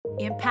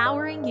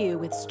empowering you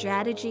with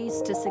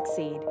strategies to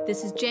succeed.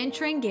 This is Jen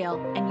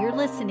Tringale, and you're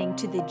listening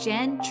to the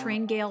Jen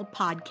Tringale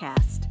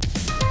Podcast.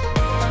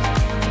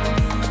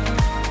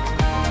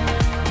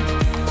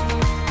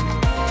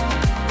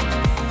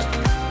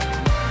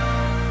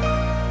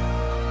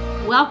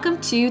 Welcome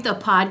to the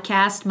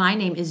podcast. My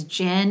name is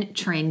Jen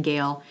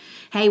Tringale.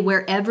 Hey,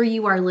 wherever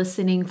you are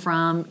listening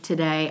from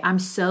today, I'm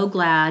so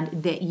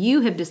glad that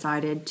you have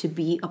decided to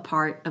be a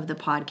part of the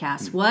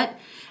podcast. What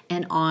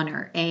an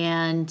honor.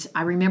 And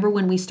I remember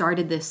when we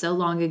started this so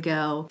long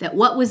ago, that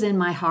what was in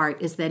my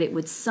heart is that it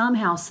would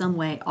somehow, some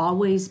way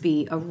always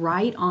be a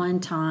right on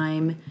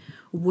time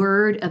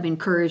word of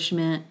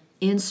encouragement,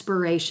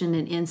 inspiration,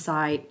 and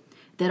insight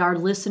that our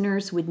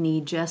listeners would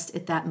need just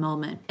at that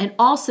moment. And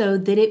also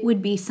that it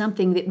would be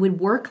something that would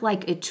work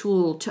like a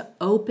tool to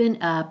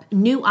open up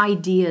new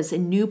ideas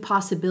and new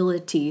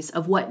possibilities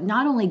of what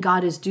not only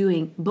God is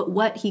doing, but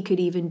what He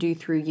could even do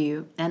through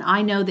you. And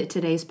I know that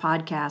today's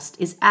podcast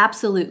is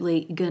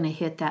absolutely going to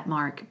hit that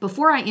mark.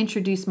 Before I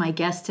introduce my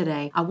guest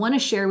today, I want to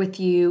share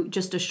with you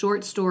just a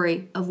short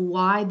story of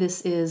why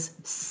this is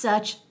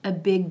such a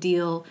big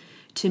deal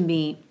to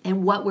me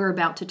and what we're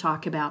about to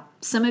talk about.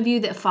 Some of you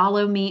that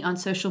follow me on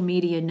social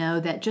media know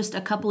that just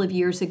a couple of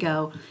years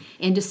ago,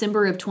 in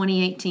December of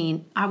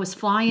 2018, I was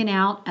flying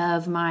out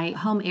of my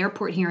home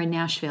airport here in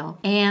Nashville,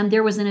 and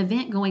there was an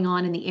event going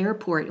on in the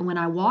airport. And when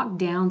I walked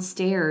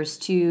downstairs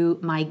to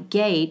my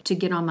gate to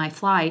get on my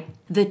flight,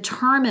 the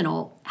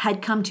terminal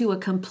had come to a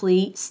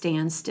complete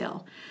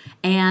standstill.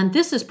 And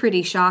this is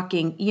pretty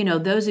shocking. You know,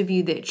 those of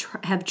you that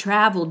have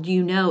traveled,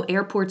 you know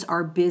airports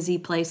are busy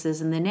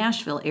places, and the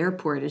Nashville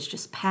airport is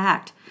just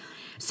packed.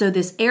 So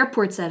this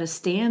airport's at a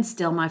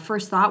standstill. My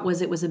first thought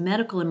was it was a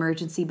medical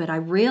emergency, but I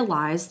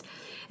realized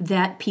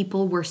that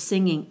people were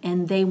singing,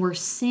 and they were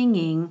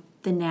singing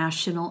the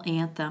national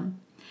anthem.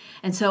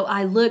 And so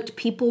I looked,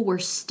 people were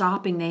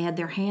stopping. They had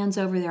their hands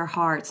over their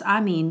hearts.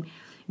 I mean,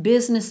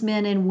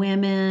 businessmen and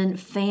women,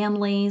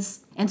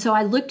 families. And so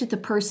I looked at the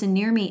person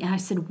near me and I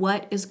said,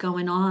 "What is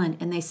going on?"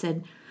 And they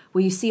said,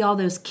 "Well, you see all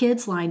those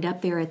kids lined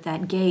up there at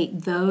that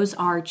gate. Those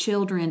are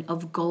children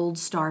of Gold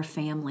Star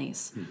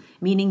families,"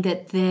 meaning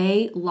that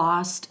they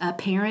lost a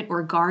parent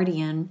or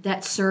guardian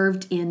that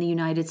served in the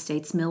United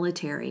States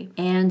military.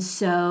 And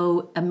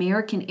so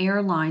American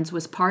Airlines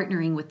was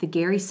partnering with the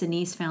Gary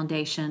Sinise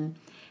Foundation,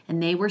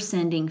 and they were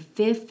sending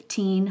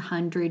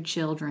 1,500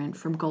 children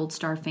from Gold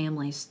Star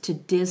families to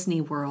Disney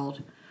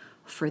World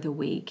for the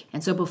week.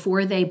 And so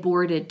before they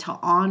boarded, to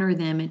honor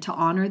them and to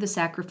honor the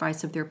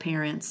sacrifice of their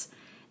parents,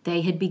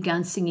 they had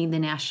begun singing the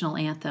national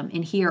anthem.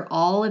 And here,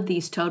 all of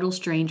these total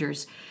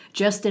strangers,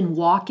 just in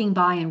walking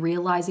by and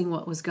realizing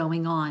what was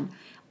going on,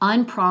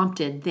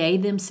 unprompted, they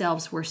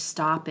themselves were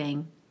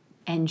stopping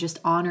and just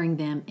honoring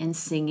them and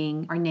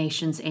singing our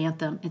nation's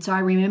anthem. And so I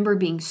remember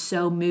being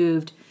so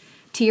moved.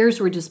 Tears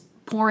were just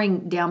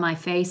pouring down my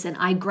face, and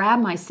I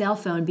grabbed my cell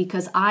phone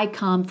because I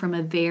come from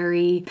a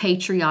very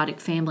patriotic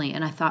family,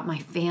 and I thought my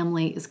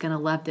family is going to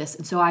love this.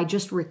 And so I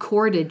just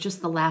recorded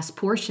just the last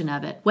portion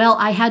of it. Well,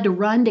 I had to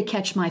run to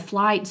catch my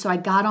flight, so I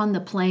got on the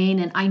plane,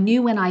 and I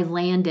knew when I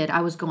landed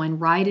I was going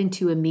right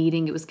into a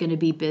meeting. It was going to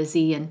be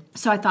busy, and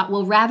so I thought,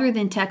 well, rather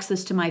than text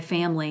this to my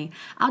family,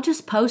 I'll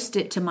just post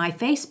it to my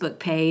Facebook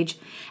page,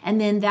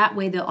 and then that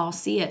way they'll all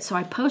see it. So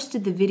I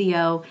posted the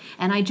video,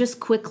 and I just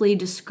quickly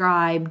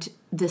described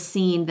the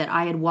scene that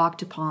I had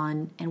walked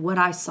upon and what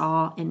I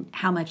saw and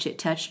how much it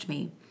touched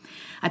me.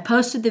 I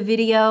posted the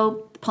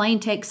video, the plane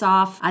takes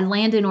off. I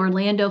land in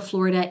Orlando,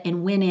 Florida,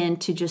 and went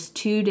into just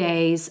 2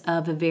 days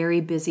of a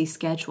very busy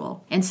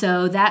schedule. And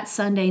so that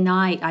Sunday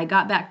night, I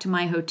got back to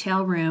my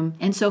hotel room.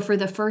 And so for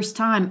the first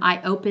time,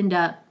 I opened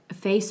up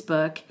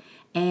Facebook,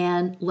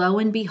 and lo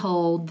and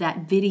behold,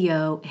 that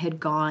video had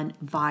gone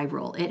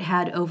viral. It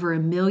had over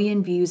 1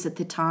 million views at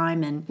the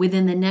time, and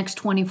within the next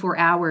 24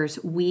 hours,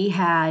 we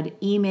had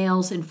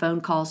emails and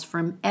phone calls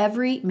from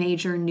every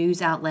major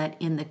news outlet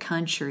in the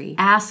country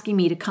asking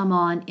me to come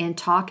on and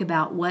talk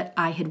about what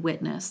I had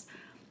witnessed.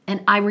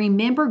 And I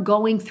remember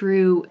going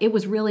through, it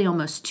was really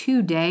almost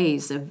 2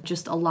 days of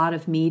just a lot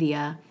of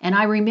media. And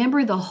I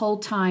remember the whole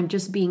time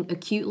just being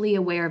acutely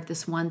aware of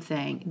this one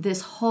thing.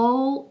 This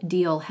whole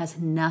deal has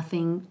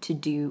nothing to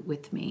do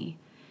with me.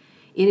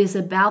 It is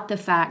about the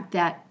fact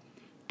that,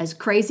 as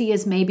crazy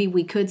as maybe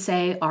we could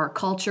say our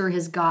culture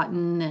has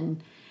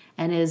gotten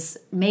and is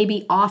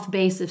maybe off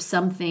base of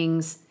some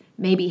things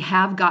maybe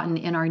have gotten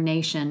in our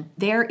nation,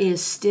 there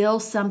is still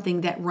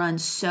something that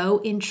runs so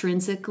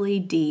intrinsically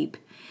deep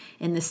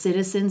in the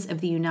citizens of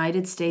the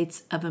United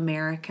States of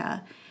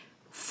America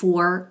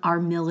for our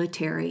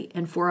military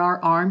and for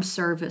our armed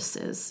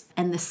services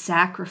and the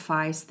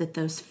sacrifice that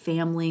those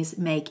families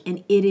make.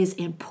 And it is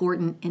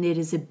important, and it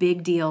is a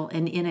big deal.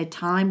 And in a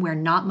time where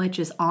not much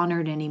is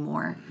honored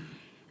anymore,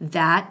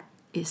 that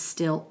is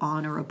still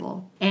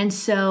honorable. And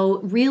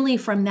so really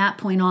from that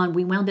point on,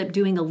 we wound up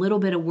doing a little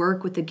bit of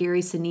work with the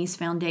Gary Sinise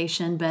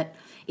Foundation, but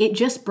it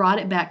just brought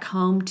it back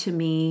home to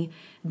me,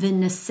 the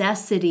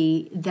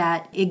necessity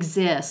that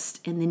exists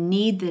and the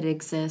need that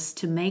exists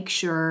to make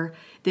sure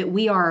that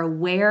we are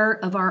aware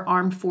of our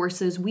armed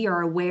forces. We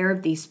are aware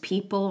of these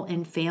people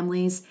and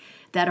families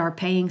that are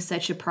paying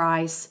such a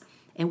price,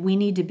 and we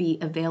need to be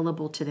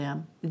available to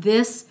them.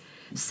 This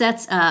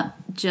sets up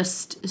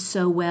just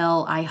so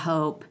well, I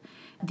hope,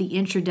 the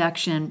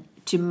introduction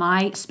to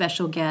my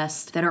special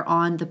guests that are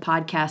on the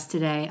podcast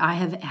today. I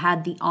have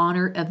had the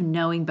honor of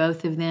knowing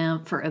both of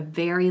them for a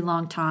very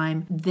long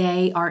time.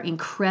 They are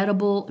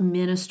incredible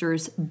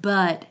ministers,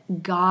 but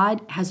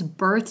God has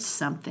birthed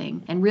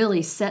something and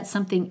really set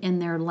something in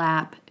their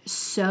lap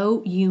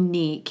so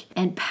unique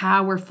and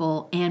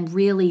powerful, and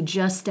really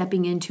just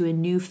stepping into a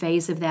new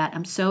phase of that.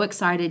 I'm so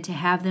excited to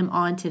have them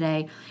on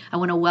today. I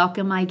want to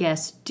welcome my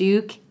guests,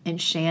 Duke and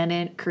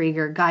Shannon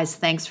Krieger. Guys,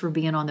 thanks for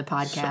being on the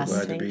podcast.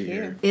 So glad to be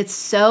here. It's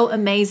so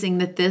amazing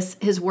that this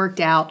has worked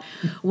out.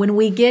 When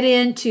we get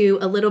into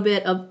a little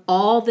bit of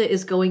all that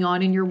is going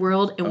on in your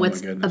world and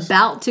what's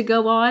about to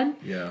go on,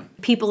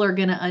 people are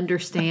going to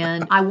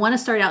understand. I want to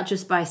start out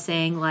just by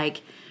saying,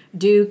 like,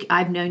 Duke,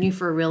 I've known you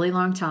for a really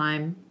long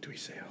time. Do we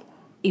say how long?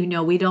 You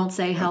know, we don't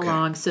say how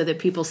long so that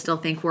people still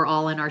think we're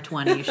all in our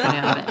 20s, you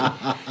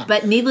know.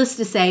 But needless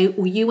to say,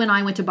 you and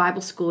I went to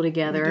Bible school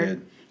together. We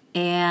did.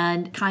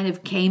 And kind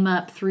of came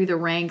up through the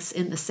ranks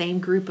in the same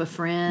group of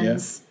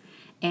friends,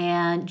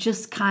 and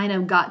just kind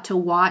of got to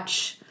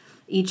watch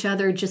each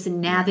other just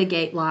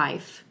navigate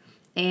life.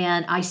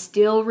 And I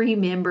still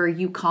remember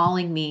you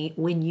calling me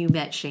when you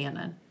met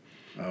Shannon.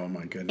 Oh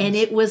my goodness. And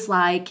it was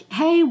like,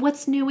 hey,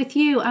 what's new with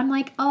you? I'm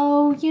like,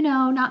 oh, you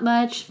know, not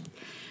much.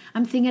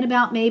 I'm thinking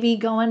about maybe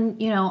going,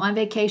 you know, on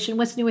vacation.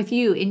 What's new with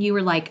you? And you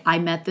were like, I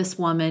met this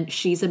woman.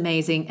 She's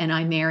amazing. And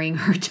I'm marrying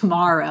her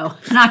tomorrow.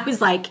 And I was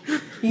like,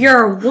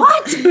 you're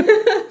what?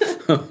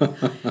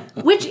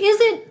 Which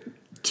isn't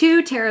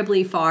too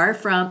terribly far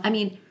from, I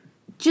mean,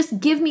 just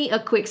give me a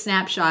quick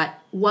snapshot.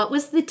 What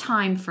was the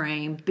time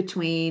frame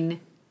between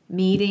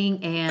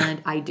meeting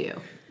and I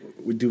do?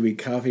 Do we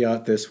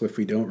caveat this if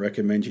we don't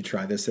recommend you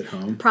try this at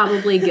home?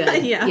 Probably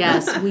good.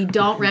 Yes, we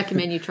don't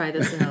recommend you try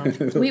this at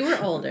home. We were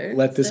older.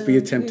 Let this be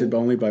attempted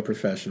only by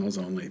professionals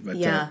only. But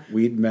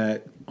we'd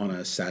met on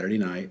a Saturday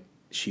night.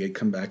 She had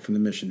come back from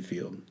the mission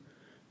field,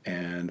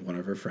 and one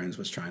of her friends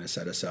was trying to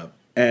set us up.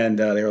 And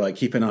they were like,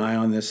 keep an eye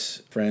on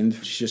this friend.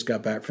 She just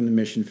got back from the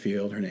mission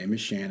field. Her name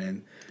is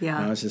Shannon. Yeah.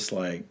 And I was just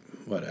like,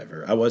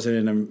 whatever. I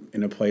wasn't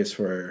in a place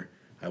where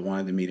I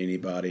wanted to meet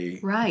anybody.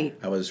 Right.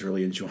 I was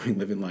really enjoying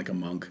living like a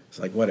monk. It's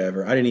like,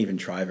 whatever. I didn't even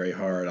try very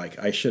hard. Like,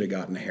 I should have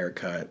gotten a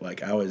haircut.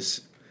 Like, I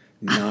was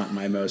not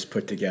my most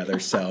put together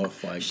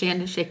self. Like,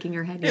 Shannon shaking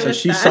her head. So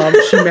she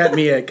met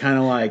me at kind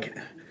of like,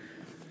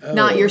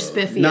 not your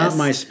spiffiest. Not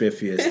my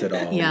spiffiest at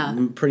all. Yeah.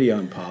 I'm pretty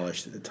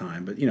unpolished at the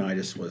time, but, you know, I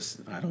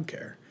don't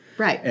care.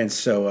 Right. And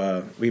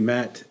so we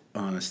met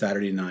on a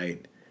Saturday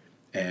night,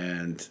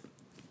 and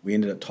we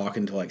ended up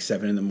talking till like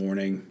 7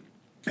 a.m.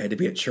 I had to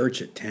be at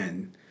church at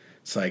 10.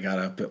 So I got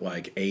up at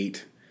like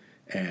 8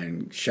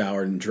 and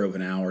showered and drove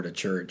an hour to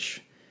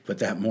church. But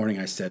that morning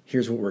I said,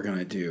 here's what we're going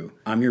to do.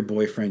 I'm your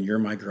boyfriend. You're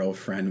my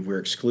girlfriend. We're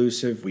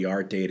exclusive. We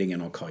are dating,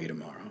 and I'll call you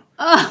tomorrow.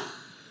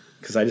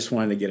 Because I just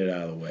wanted to get it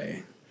out of the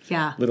way.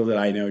 Yeah. Little did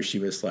I know she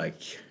was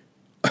like,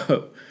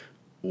 oh,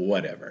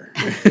 whatever.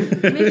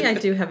 Maybe I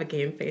do have a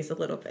game face a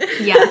little bit.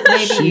 Yeah,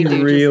 maybe she you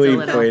do really just a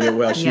little. played it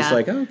well. She's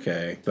like,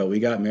 okay. But we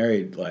got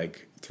married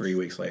like 3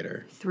 weeks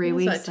later. 3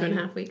 weeks about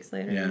 2.5 weeks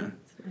later. Yeah.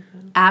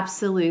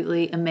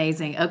 Absolutely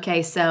amazing.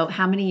 Okay, so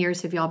how many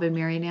years have y'all been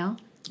married now?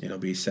 It'll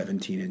be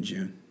 17 in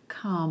June.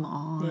 Come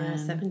on. Yeah,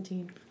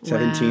 17.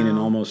 17 and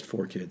almost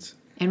 4 kids.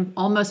 And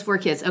almost 4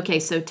 kids. Okay,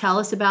 so tell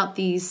us about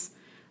these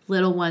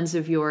little ones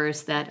of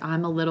yours that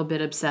I'm a little bit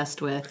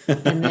obsessed with,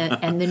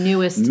 and the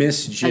newest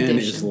Miss Jen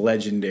addition. is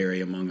legendary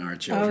among our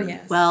children. Oh,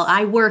 yes. Well,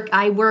 I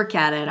work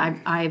at it.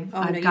 I've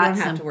no, you got don't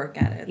some. have to work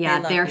at it. Yeah,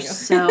 they love they're you.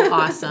 so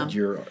awesome.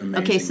 You're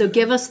amazing. Okay, so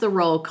give us the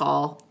roll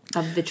call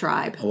of the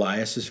tribe.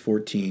 Elias is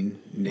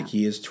 14,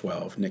 Nikki is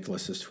 12,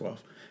 Nicholas is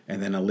 12.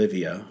 And then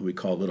Olivia, who we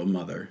call Little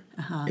Mother,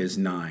 is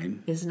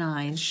 9. Is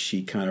 9.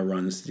 She kind of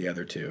runs the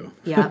other 2.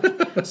 Yeah.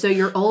 So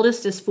your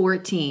oldest is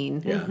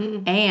 14.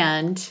 Yeah.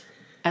 And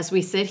as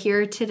we sit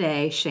here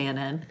today,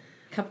 Shannon.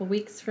 A couple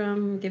weeks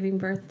from giving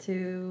birth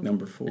to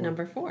Number 4.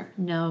 Number 4.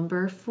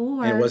 Number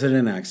 4. And it wasn't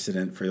an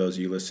accident for those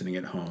of you listening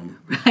at home.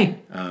 Right.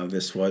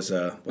 This was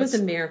a... It was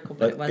a miracle,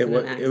 but it wasn't an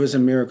accident. It was a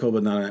miracle,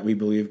 but not. We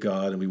believe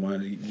God, and we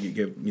wanted to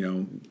give,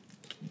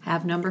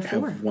 Have number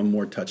 4. have one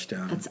more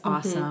touchdown. That's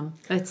awesome.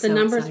 That's The so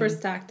numbers were exciting.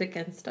 stacked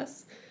against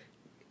us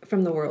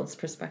from the world's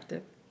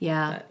perspective.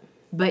 Yeah.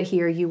 But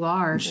here you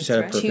are. She's had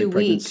a right. perfect 2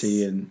 pregnancy,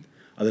 weeks. and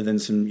other than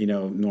some,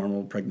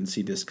 normal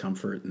pregnancy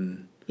discomfort,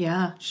 and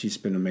Yeah. she's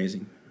been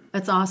amazing.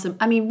 That's awesome.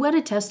 I mean, what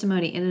a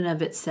testimony in and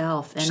of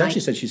itself. And She's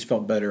actually said she's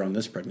felt better on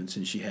this pregnancy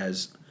than she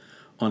has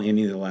on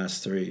any of the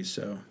last 3.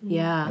 So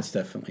yeah. that's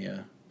definitely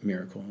a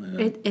miracle. And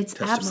It's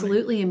testimony.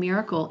 absolutely a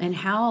miracle. And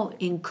how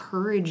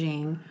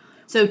encouraging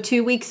So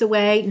 2 weeks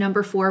away,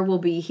 number 4 will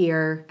be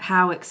here.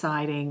 How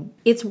exciting.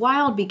 It's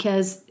wild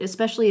because,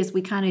 especially as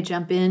we kind of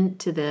jump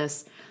into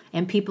this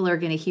and people are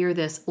going to hear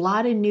this, a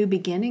lot of new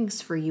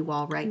beginnings for you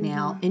all right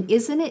now. And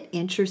isn't it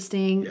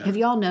interesting? Yeah. Have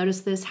you all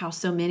noticed this? How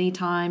so many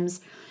times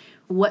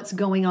what's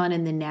going on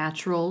in the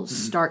natural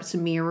starts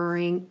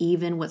mirroring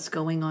even what's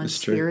going on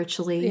It's true.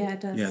 spiritually? Yeah,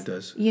 it does. Yeah, it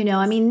does. You know,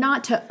 I mean,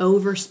 not to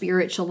over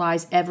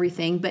spiritualize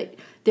everything, but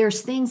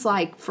there's things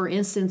like, for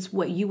instance,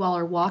 what you all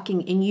are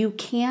walking, and you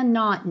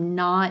cannot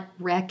not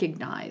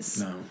recognize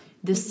No.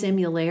 the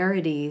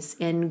similarities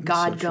in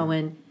God so true.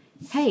 going,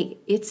 hey,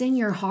 it's in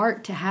your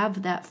heart to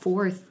have that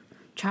 4th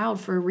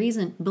child for a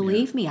reason.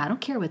 Believe me, I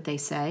don't care what they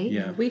say.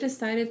 Yeah. We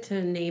decided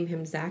to name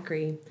him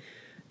Zachary,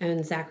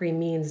 and Zachary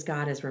means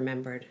God is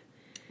remembered.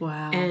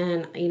 Wow.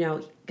 And, you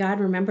know, God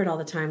remembered all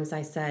the times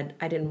I said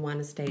I didn't want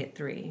to stay at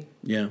 3.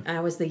 Yeah. I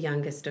was the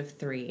youngest of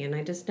 3, and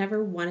I just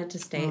never wanted to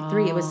stay at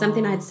 3. It was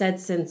something I'd said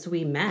since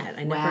we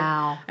met.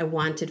 Wow. I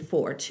wanted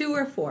 4, 2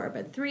 or 4,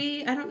 but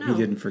 3, I don't know. He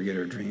didn't forget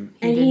her dream.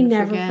 and he didn't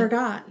never forget.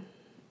 forgot.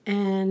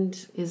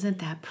 And Isn't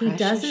that he precious?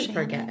 doesn't Shannon?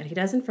 forget. He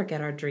doesn't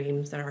forget our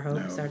dreams, our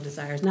hopes, No. our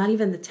desires. Not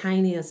even the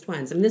tiniest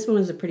ones. I mean, this one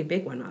was a pretty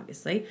big one,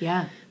 obviously.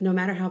 Yeah. No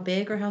matter how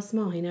big or how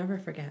small, he never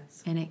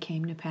forgets. And it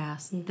came to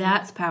pass.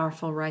 That's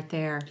powerful right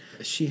there.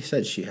 She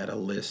said she had a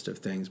list of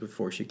things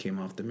before she came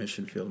off the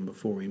mission field and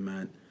before we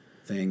met.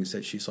 Things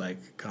that she's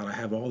like, God, I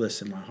have all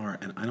this in my heart,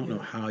 and I don't know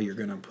how you're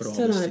going to put all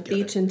Stood this on a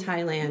together. beach in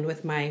Thailand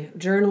with my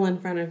journal in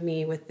front of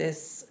me with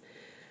this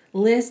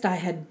list I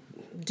had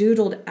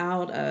doodled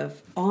out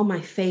of all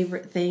my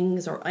favorite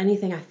things or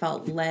anything I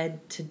felt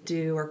led to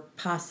do or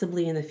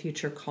possibly in the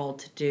future called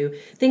to do.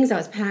 Things I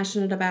was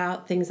passionate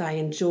about, things I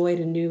enjoyed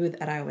and knew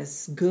that I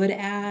was good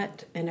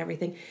at and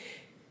everything.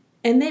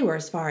 And they were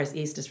as far as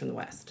east as from the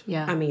west.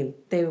 Yeah. I mean,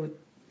 they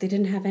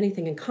didn't have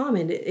anything in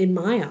common in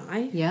my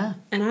eye. Yeah.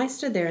 And I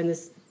stood there in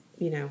this,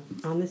 you know,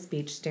 on this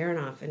beach staring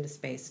off into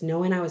space,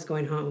 knowing I was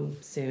going home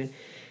soon,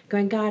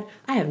 going, God,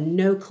 I have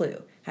no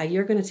clue how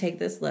you're going to take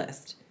this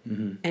list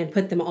and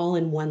put them all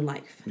in one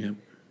life. Yep.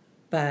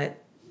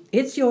 But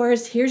it's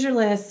yours. Here's your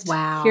list.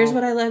 Wow. Here's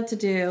what I love to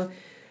do.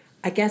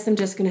 I guess I'm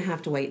just going to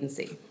have to wait and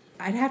see.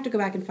 I'd have to go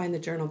back and find the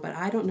journal, but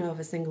I don't know of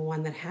a single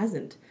one that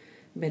hasn't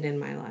been in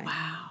my life.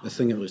 Wow. The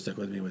thing that really stuck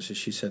with me was that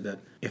she said that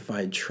if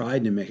I had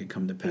tried to make it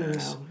come to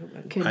pass, No, it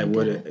wouldn't. Couldn't I have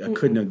would done it. I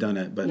couldn't have done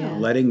it. But Yeah.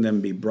 letting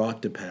them be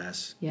brought to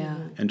pass, Yeah.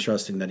 and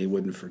trusting that He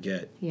wouldn't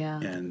forget, Yeah.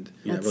 and that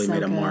That's really so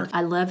made a good. mark.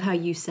 I love how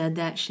you said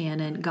that,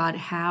 Shannon. God,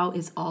 how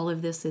is all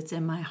of this that's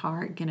in my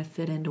heart going to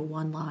fit into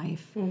one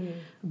life?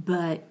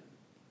 But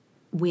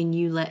when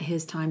you let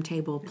His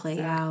timetable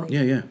play out,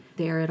 Yeah.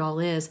 there it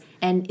all is.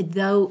 And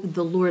though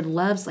the Lord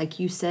loves, like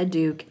you said,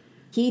 Duke,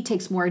 He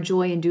takes more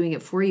joy in doing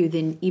it for you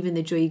than even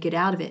the joy you get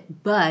out of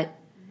it. But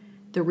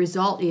the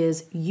result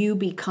is you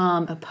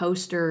become a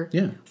poster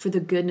Yeah. for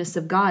the goodness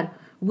of God,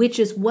 which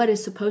is what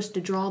is supposed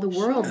to draw the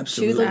world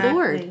Absolutely. to the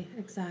Lord.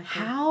 Exactly.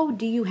 How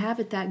do you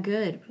have it that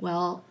good?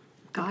 Well,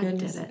 God did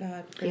Goodness it. of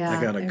God. Yeah.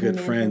 I got a Every good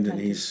man friend, for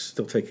and he's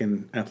still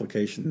taking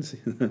applications.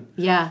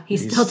 Yeah,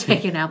 he's still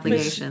taking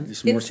applications.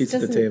 There's more It seats at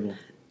the doesn't- table.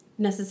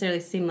 necessarily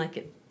seem like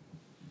it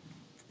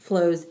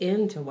flows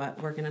into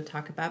what we're going to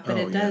talk about, but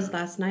Oh, it does. yeah.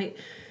 Last night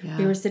Yeah.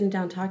 we were sitting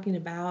down talking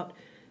about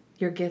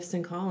your gifts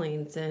and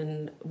callings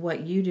and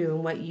what you do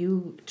and what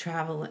you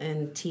travel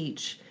and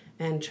teach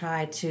and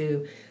try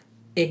to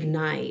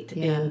ignite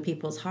Yeah. in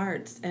people's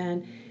hearts.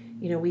 And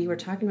you know, we were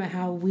talking about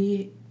how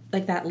we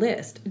like that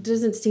list, it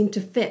doesn't seem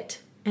to fit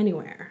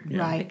anywhere. Right.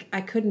 Like,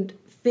 I couldn't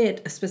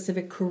fit a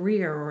specific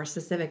career or a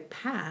specific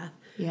path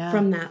Yeah.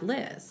 from that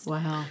list.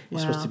 Wow.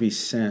 You're supposed to be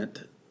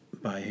sent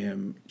by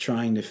Him.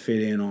 Trying to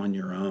fit in on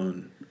your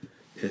own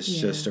is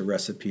just a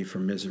recipe for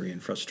misery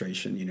and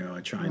frustration. You know,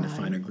 trying to Right.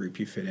 find a group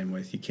you fit in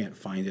with. You can't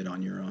find it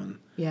on your own.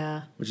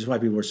 Yeah. Which is why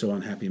people are so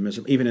unhappy and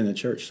miserable. Even in the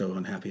church, so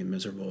unhappy and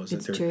miserable is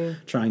It's that they're true.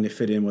 trying to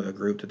fit in with a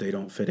group that they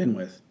don't fit in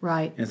with.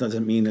 Right. And it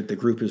doesn't mean that the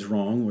group is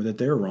wrong or that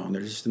they're wrong.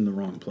 They're just in the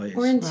wrong place.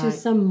 Or into Right.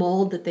 some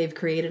mold that they've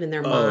created in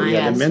their Oh, mind.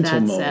 yeah, Yes, the mental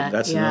that's mold. it.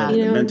 That's Yeah. another,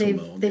 You know, the mental they've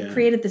mold. they've yeah.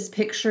 created this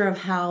picture of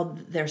how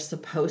they're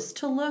supposed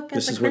to look as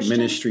This a is what Christian.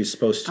 ministry is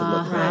supposed to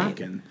look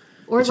like. And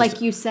Or it's like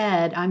just- you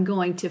said, I'm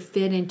going to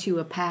fit into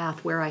a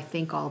path where I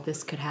think all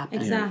this could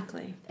happen.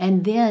 Exactly.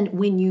 And then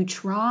when you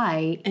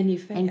try And you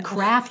fail. and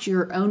craft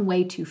your own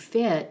way to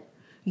fit,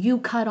 you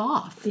cut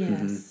off.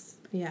 Yes.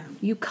 Yeah.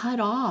 You cut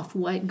off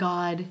what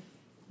God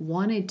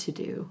wanted to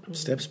do.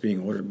 Steps being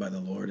ordered by the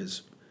Lord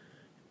is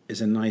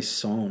a nice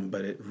psalm,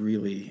 but it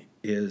really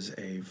is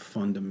a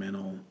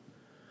fundamental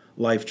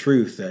life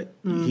truth that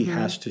He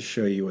has to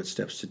show you what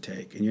steps to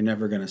take, and you're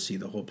never going to see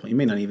the whole plan. You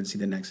may not even see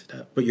the next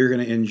step, but you're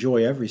going to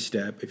enjoy every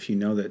step if you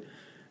know that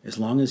as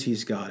long as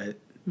He's got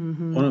it.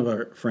 One of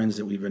our friends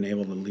that we've been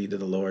able to lead to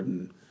the Lord,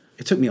 and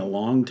it took me a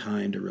long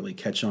time to really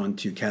catch on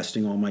to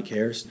casting all my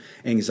cares.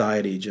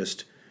 Anxiety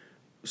just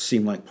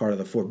seemed like part of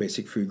the 4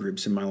 basic food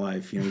groups in my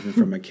life, even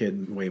from a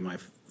kid, the way my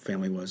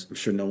family was. I'm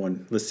sure no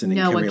one listening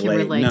No can one relate. can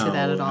relate to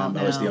that at all.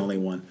 I was the No. only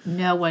one.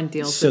 No one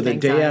deals So with the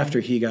anxiety. day after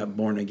he got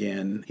born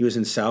again, he was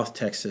in South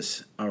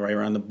Texas, right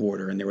around the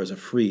border, and there was a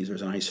freeze. There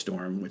was an ice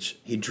storm, which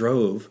he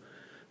drove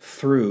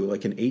through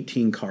like an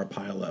 18-car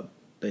pileup.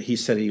 That he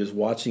said he was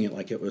watching it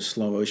like it was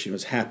slow motion. It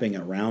was happening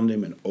around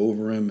him and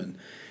over him, and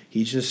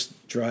he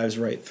just drives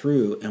right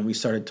through. And we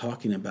started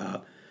talking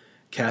about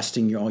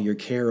casting all your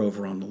care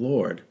over on the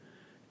Lord.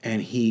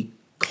 And he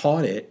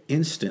caught it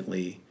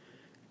instantly.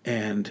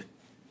 And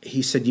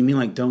he said, "You mean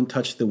like don't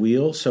touch the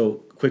wheel?"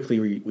 So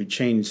quickly we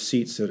changed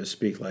seats, so to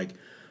speak. Like,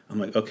 I'm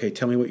like, "Okay,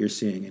 tell me what you're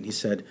seeing." And he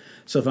said,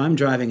 "So if I'm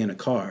driving in a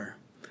car,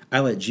 I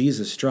let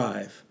Jesus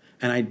drive,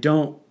 and I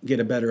don't get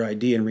a better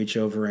idea and reach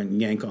over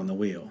and yank on the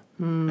wheel.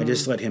 I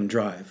just let him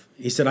drive."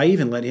 He said, "I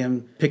even let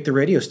him pick the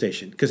radio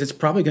station because it's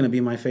probably going to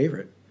be my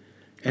favorite.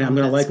 And I'm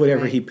going to that's like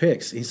whatever great. he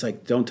picks." He's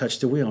like, "Don't touch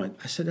the wheel." And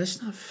I said,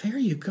 "That's not fair.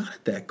 You got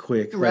it that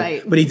quick."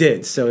 Right. But he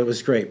did, so it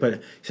was great. But he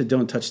said,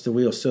 "Don't touch the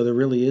wheel." So there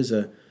really is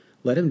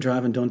let him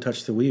drive and don't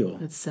touch the wheel.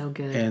 That's so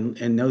good.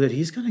 And know that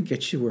he's going to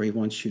get you where he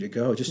wants you to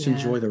go. Just Yeah.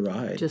 enjoy the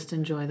ride. Just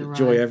enjoy the ride.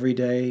 Enjoy every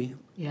day.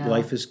 Yeah.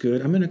 Life is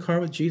good. I'm in a car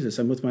with Jesus.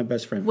 I'm with my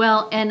best friend.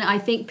 Well, and I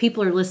think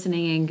people are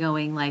listening and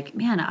going like,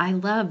 man, I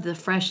love the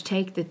fresh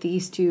take that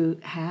these two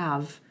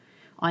have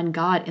on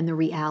God and the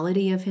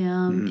reality of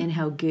him and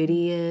how good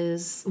he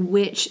is,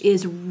 which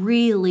is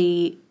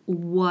really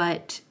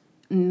what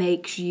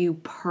makes you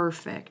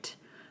perfect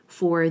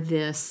for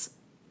this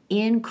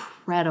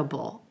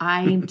incredible.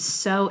 I'm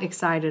so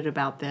excited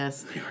about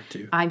this. I are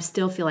too. I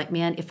still feel like,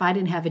 man, if I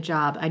didn't have a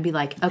job, I'd be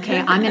like, okay,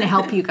 I'm going to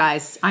help you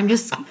guys.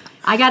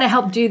 I got to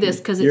help do this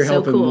because it's You're so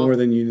helping cool. more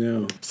than you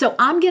know. So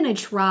I'm going to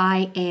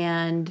try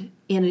and,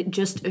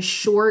 just a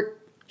short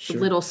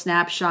little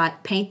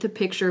snapshot, paint the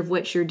picture of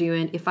what you're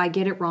doing. If I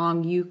get it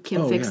wrong, you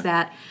can fix yeah.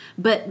 that.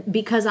 But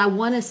because I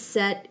want to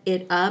set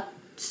it up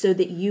so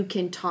that you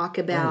can talk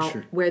about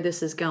sure. where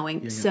this is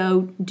going.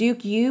 So,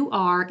 Duke, you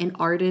are an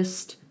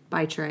artist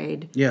by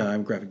trade. Yeah,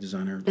 I'm a graphic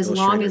designer. As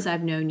long as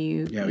I've known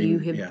you, you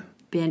have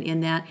been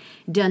in that,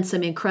 done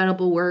some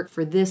incredible work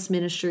for this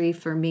ministry,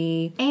 for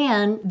me.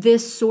 And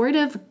this sort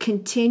of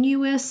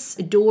continuous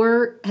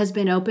door has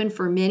been open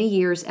for many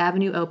years,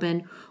 Avenue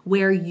Open,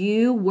 where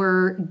you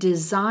were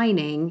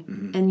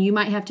designing, and you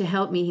might have to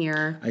help me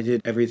here. I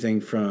did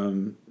everything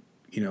from,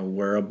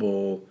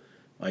 wearable,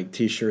 like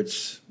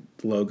T-shirts,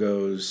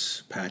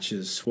 logos,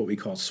 patches, what we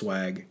call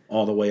swag,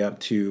 all the way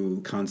up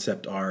to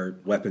concept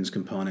art, weapons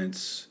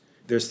components.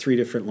 There's 3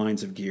 different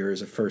lines of gear.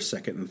 There's a first,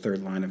 second, and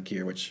third line of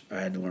gear, which I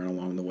had to learn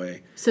along the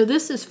way. So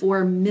this is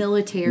for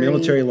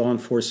Military, law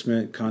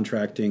enforcement,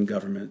 contracting,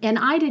 government. And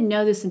I didn't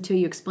know this until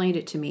you explained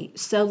it to me.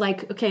 So,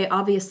 okay,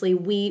 obviously,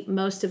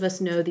 most of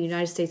us know the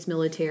United States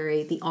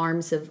military, the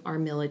arms of our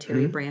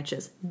military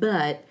branches.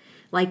 But,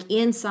 like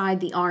inside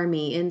the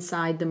Army,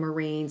 inside the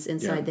Marines,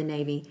 inside the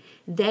Navy,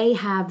 they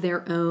have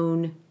their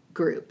own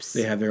groups.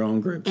 They have their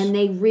own groups. And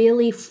they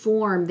really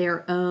form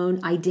their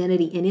own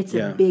identity, and it's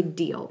a big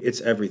deal.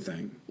 It's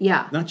everything.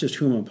 Yeah. Not just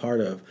who I'm a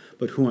part of,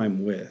 but who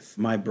I'm with.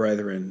 My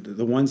brethren,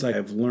 the ones I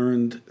have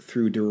learned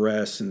through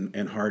duress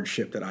and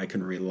hardship that I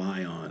can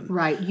rely on.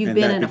 Right. You've And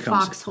been that in a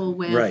becomes- foxhole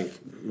with.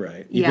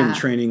 Right. You've Yeah. been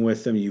training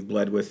with them. You've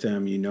bled with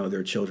them. You know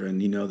their children.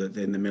 You know that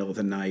in the middle of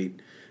the night,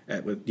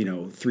 at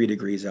 3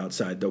 degrees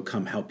outside, they'll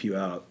come help you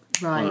out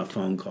on a Right.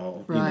 phone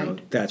call.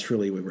 Right. That's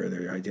really where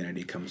their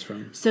identity comes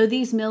from. So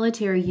these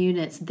military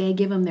units, they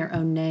give them their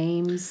own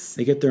names.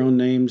 They get their own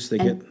names. They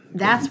And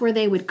that's where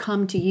they would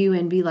come to you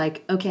and be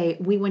like, okay,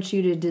 we want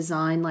you to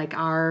design like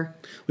our...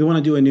 We want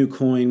to do a new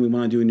coin. We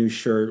want to do a new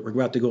shirt. We're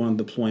about to go on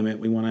deployment.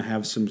 We want to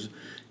have some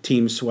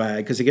team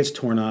swag because it gets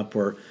torn up,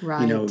 or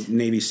Right.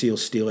 Navy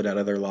SEALs steal it out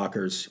of their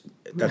lockers.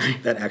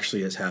 That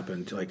actually has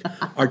happened. Like,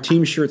 our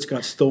team shirts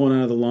got stolen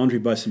out of the laundry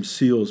by some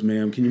SEALs,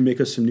 ma'am. Can you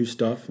make us some new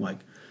stuff? Like,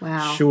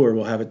 Wow. Sure,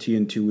 we'll have it to you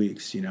in 2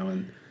 weeks.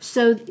 And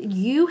So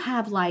you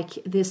have like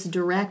this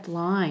direct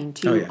line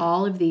to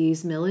all of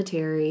these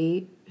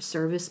military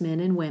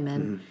servicemen and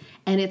women,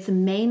 and it's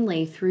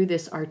mainly through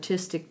this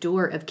artistic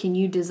door of, can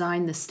you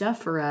design the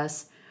stuff for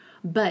us?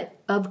 But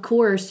of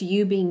course,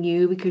 you being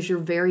you, because you're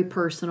very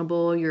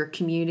personable, you're a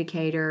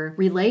communicator,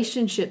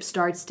 relationship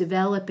starts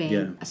developing.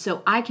 Yeah.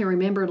 So I can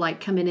remember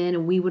like coming in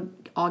and we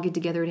would all get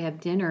together to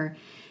have dinner,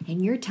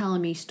 and you're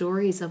telling me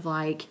stories of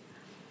like,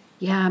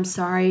 yeah, I'm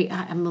sorry,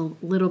 I'm a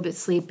little bit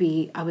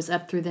sleepy. I was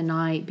up through the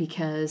night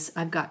because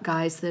I've got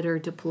guys that are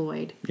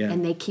deployed. Yeah.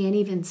 And they can't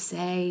even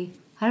say,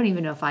 I don't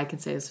even know if I can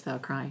say this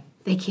without crying.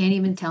 They can't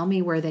even tell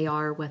me where they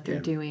are, what they're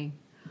doing.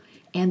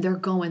 And they're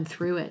going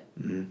through it.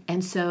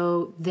 And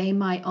so they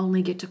might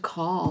only get to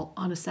call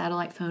on a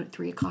satellite phone at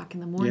 3 o'clock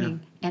in the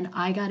morning. And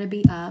I got to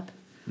be up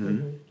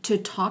to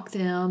talk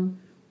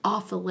them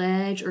off a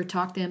ledge or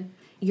talk them.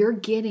 You're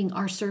getting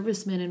our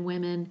servicemen and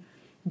women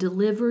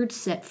delivered,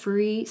 set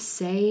free,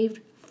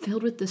 saved,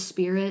 filled with the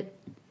Spirit,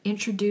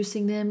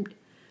 introducing them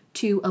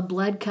to a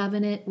blood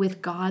covenant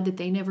with God that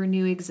they never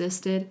knew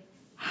existed.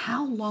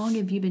 How long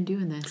have you been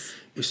doing this?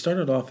 we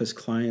started off as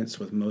clients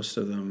with most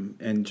of them,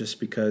 and just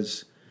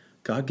because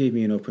God gave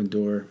me an open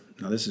door.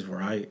 Now this is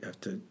where I have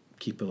to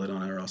keep a lid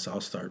on it, or else I'll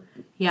start.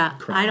 Yeah,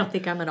 crying. I don't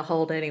think I'm going to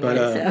hold anyway.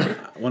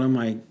 But one of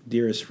my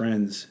dearest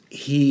friends,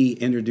 he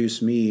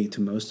introduced me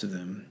to most of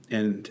them,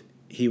 and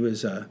he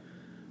was a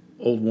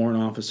old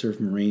warrant officer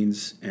of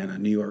Marines and a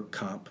New York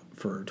cop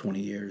for 20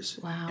 years.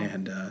 Wow.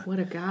 And what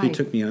a guy. He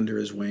took me under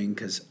his wing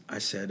because I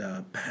said,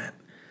 Pat,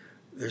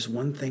 there's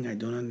one thing I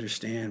don't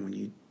understand when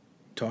you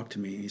talk to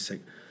me. And he's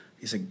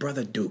like,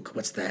 Brother Duke,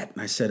 what's that?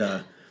 And I said,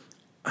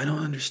 I don't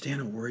understand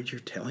a word you're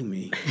telling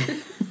me.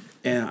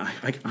 And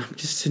I'm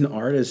just an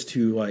artist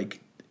who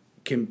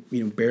can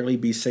barely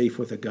be safe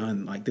with a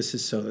gun.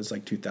 It's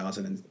like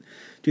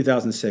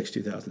 2006,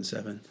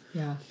 2007.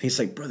 Yeah. And he's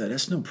like, brother,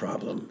 that's no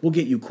problem. We'll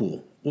get you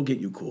cool. We'll get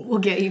you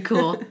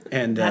cool.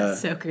 And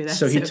that's so cool.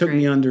 So he took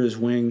me under his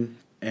wing,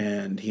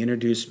 and he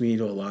introduced me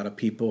to a lot of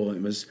people.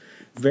 It was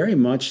very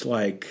much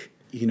like,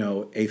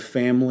 a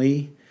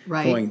family.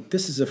 Right. Going,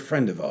 this is a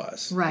friend of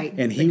ours. Right.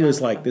 And he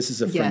was like, this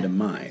is a friend of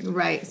mine.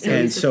 Right.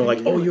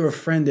 You're a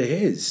friend of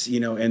his,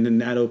 and then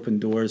that opened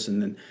doors.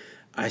 And then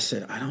I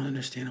said, I don't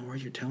understand a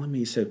word you're telling me.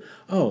 He said,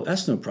 oh,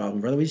 that's no problem,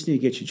 brother. We just need to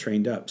get you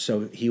trained up.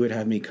 So he would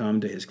have me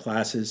come to his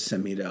classes,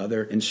 send me to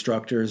other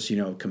instructors,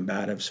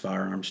 combatives,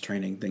 firearms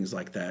training, things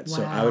like that. Wow.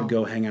 So I would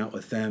go hang out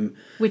with them.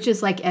 Which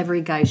is like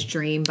every guy's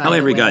dream, by the way.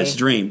 Every guy's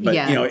dream. But,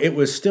 yeah. It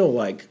was still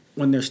like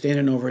when they're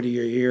standing over to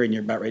your ear and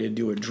you're about ready to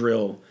do a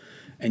drill,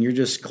 and you're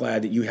just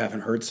glad that you haven't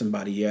hurt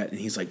somebody yet. And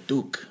he's like,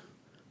 Duke,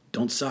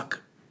 don't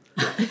suck.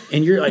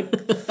 And you're like,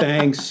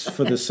 thanks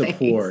for the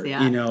support,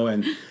 Thanks,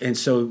 yeah. And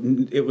so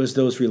it was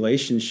those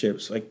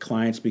relationships, like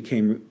clients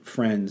became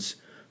friends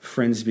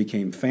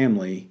became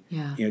family.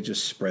 Yeah. It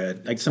just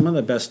spread. Like some of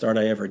the best art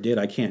I ever did,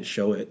 I can't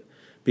show it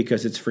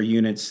because it's for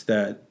units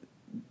that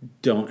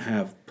don't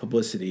have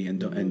publicity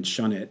and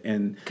shun it,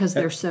 and because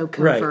they're so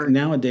covert. Right.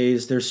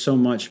 Nowadays there's so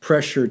much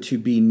pressure to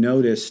be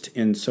noticed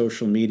in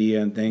social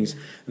media and things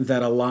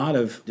that a lot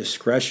of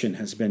discretion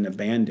has been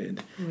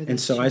abandoned. And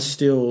so I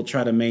still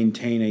try to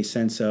maintain a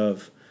sense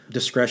of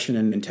discretion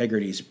and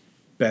integrity is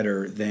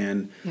better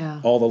than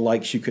all the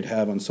likes you could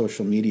have on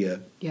social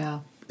media. Yeah.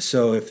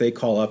 So if they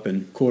call up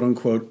and quote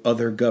unquote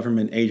other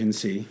government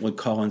agency would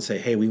call and say,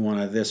 hey, we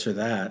want this or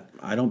that,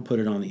 I don't put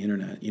it on the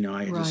internet.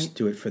 I just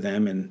do it for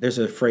them. And there's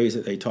a phrase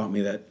that they taught me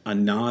that a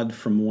nod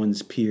from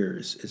one's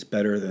peers is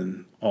better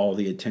than all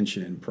the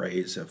attention and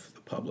praise of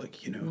the public,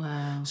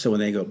 Wow. So when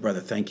they go,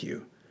 brother, thank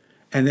you.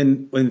 And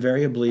then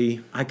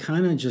invariably, I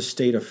kind of just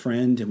stayed a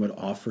friend and would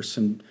offer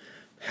some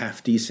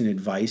half decent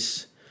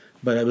advice.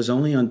 But it was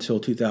only until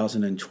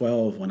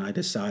 2012 when I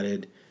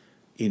decided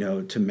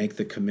to make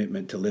the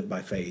commitment to live by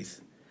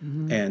faith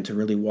and to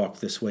really walk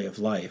this way of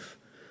life,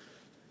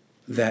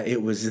 that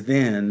it was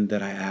then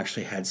that I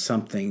actually had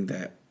something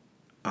that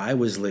I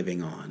was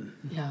living on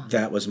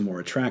that was more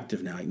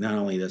attractive now. Like not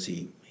only does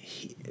he,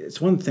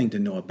 it's one thing to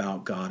know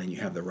about God and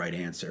you have the right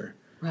answer,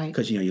 right?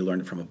 Because, you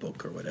learned it from a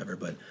book or whatever.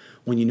 But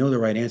when you know the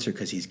right answer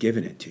because he's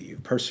given it to you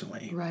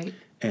personally, right,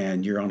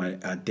 and you're on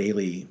a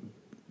daily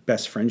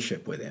best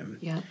friendship with him,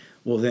 yeah.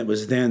 Well, it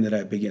was then that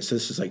I began. So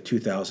this is like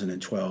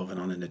 2012 and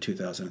on into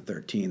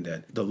 2013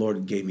 that the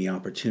Lord gave me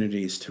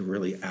opportunities to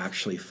really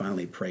actually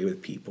finally pray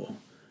with people.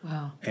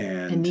 Wow.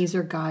 And these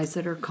are guys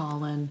that are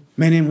calling.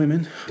 Men and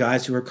women,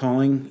 guys who are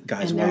calling,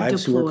 guys'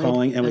 wives deployed. who are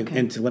calling. And, Okay.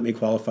 and to let me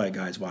qualify,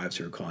 guys' wives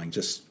who are calling,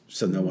 just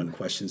so no one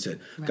questions it.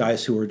 Right.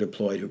 Guys who are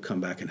deployed who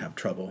come back and have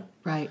trouble.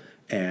 Right.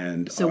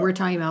 And so we're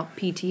talking about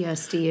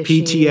PTSD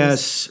issues.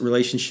 PTS,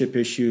 relationship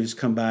issues,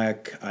 come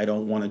back, I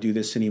don't want to do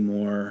this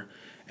anymore.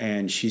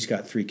 And she's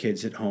got 3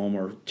 kids at home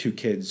or 2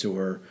 kids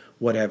or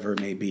whatever it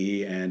may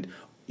be. And,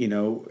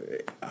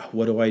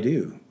 what do I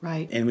do?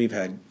 Right. And we've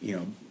had,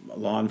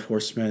 law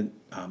enforcement,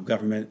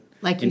 government.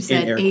 Like you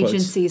said,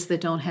 agencies that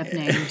don't have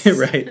names.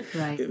 Right.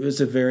 Right. It was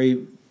a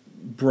very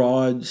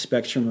broad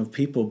spectrum of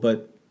people,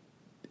 but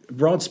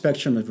broad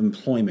spectrum of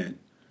employment.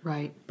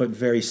 Right. But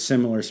very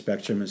similar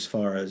spectrum as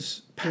far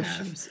as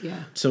path. Issues,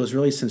 yeah. So it was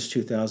really since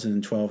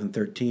 2012 and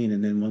 13.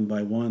 And then one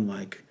by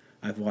one,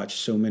 I've watched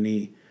so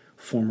many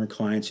former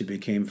clients who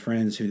became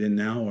friends who then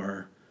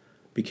now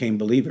became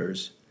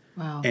believers.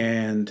 Wow.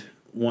 And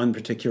one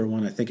particular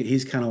one, I think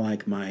he's kind of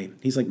like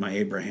he's like my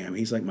Abraham.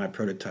 He's like my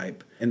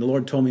prototype. And the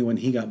Lord told me when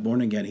he got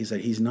born again, he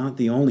said, he's not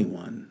the only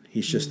one.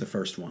 He's just the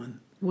first one.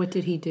 What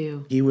did he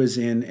do? He was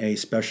in a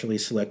specially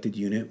selected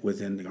unit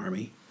within the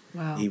Army.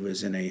 Wow. He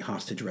was in a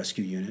hostage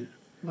rescue unit.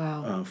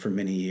 Wow. For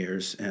many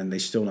years, and they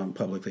still don't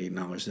publicly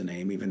acknowledge the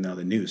name, even though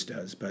the news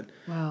does. But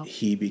wow.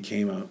 He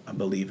became a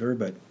believer.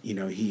 But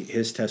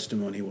his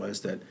testimony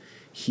was that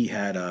he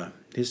had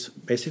his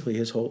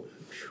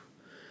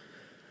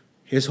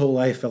whole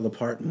life fell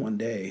apart in one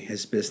day.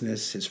 His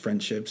business, his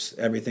friendships,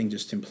 everything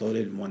just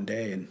imploded in one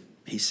day. And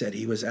he said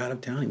he was out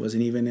of town. He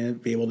wasn't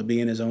even able to be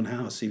in his own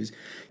house. He was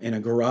in a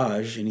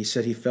garage, and he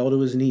said he fell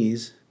to his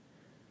knees,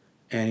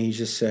 and he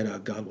just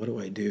said, "God, what do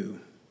I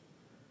do?"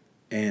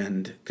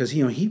 And because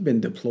he'd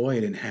been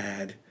deployed and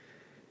had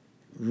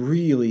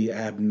really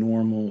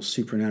abnormal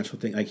supernatural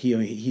thing. Like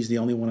he's the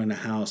only one in the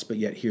house, but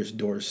yet hears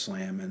doors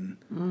slam.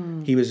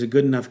 And he was a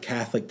good enough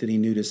Catholic that he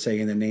knew to say,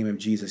 in the name of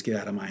Jesus, get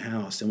out of my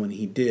house. And when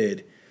he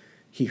did,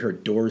 he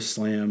heard doors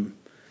slam,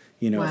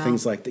 Wow.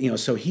 things like that.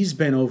 So he's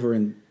been over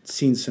and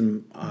seen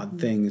some odd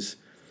things.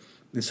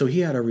 And so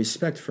he had a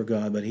respect for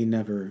God, but he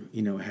never,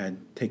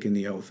 had taken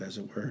the oath, as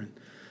it were.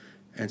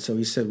 And so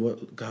he said,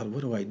 God,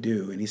 what do I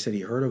do? And he said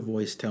he heard a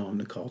voice tell him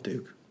to call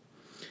Duke.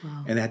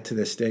 Wow. And that to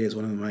this day is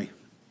one of my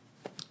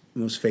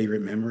most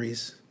favorite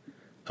memories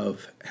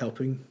of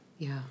helping.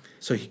 Yeah.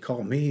 So he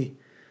called me,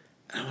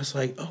 and I was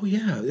like, oh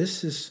yeah,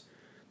 this is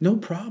no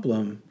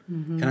problem.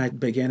 And I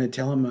began to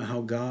tell him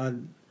how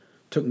God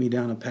took me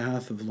down a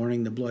path of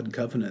learning the blood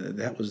covenant.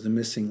 That was the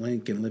missing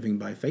link in living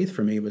by faith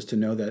for me, was to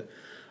know that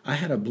I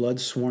had a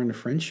blood-sworn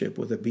friendship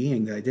with a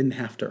being that I didn't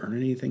have to earn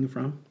anything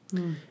from,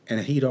 and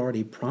that he'd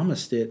already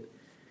promised it,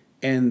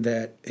 and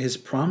that his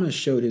promise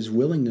showed his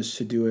willingness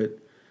to do it.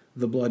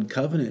 The blood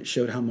covenant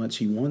showed how much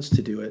he wants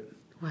to do it.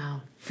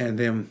 Wow. And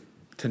then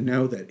to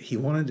know that he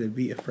wanted to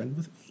be a friend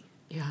with me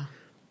Yeah.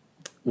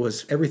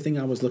 was everything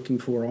I was looking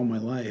for all my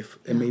life.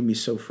 It made me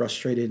so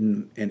frustrated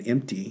and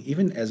empty,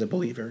 even as a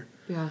believer.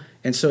 Yeah.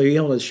 And so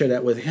you're able to share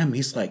that with him.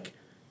 He's like,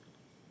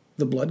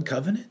 the blood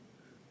covenant?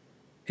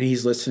 And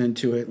he's listens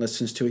to it.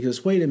 He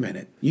goes, wait a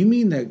minute. You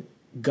mean that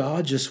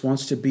God just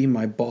wants to be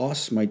my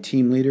boss, my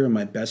team leader, and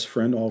my best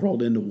friend all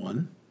rolled into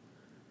one?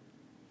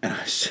 And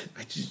I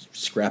just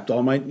scrapped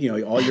all my,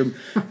 all your,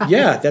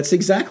 yeah, that's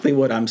exactly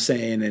what I'm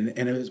saying. And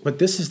it was, but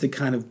this is the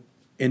kind of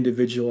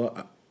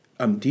individual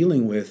I'm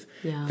dealing with.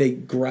 Yeah. They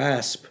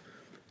grasp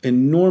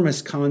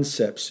enormous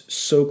concepts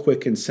so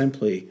quick and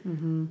simply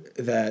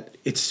that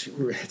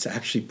it's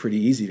actually pretty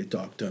easy to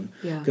talk to them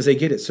because they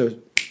get it. So,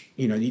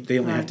 they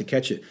only have to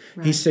catch it.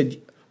 Right. He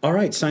said, all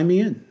right, sign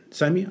me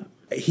up.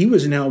 He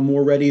was now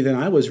more ready than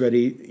I was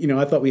ready.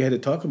 I thought we had to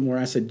talk more.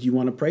 I said, do you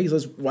want to pray? He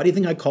says, why do you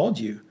think I called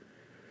you?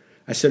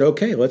 I said,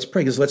 okay, let's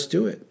pray, because let's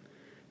do it.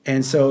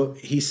 And so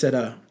he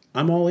said,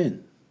 I'm all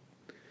in.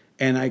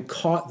 And I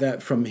caught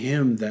that from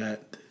him,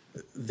 that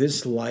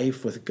this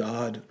life with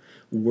God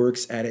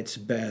works at its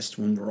best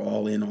when we're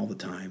all in all the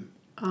time.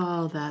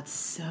 Oh, that's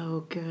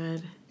so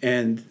good.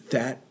 And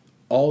that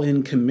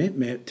all-in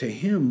commitment to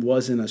him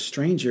wasn't a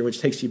stranger, which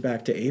takes you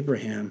back to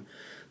Abraham.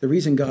 The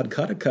reason God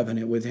cut a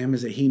covenant with him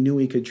is that he knew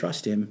he could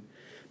trust him,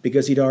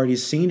 because he'd already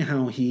seen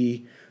how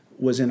he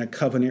was in a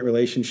covenant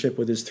relationship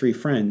with his 3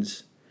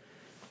 friends.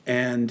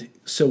 And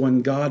so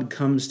when God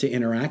comes to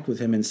interact with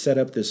him and set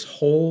up this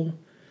whole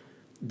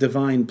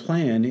divine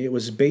plan, it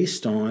was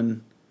based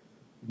on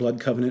blood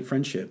covenant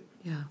friendship.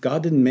 Yeah.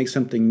 God didn't make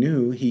something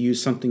new. He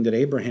used something that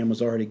Abraham was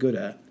already good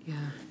at. Yeah.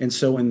 And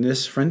so when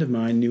this friend of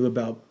mine knew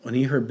about, when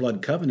he heard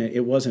blood covenant,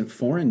 it wasn't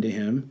foreign to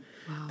him.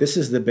 Wow. This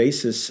is the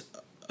basis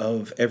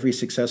of every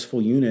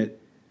successful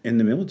unit in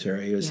the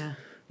military is,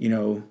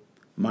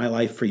 my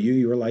life for you,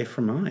 your life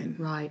for mine.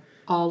 Right.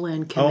 All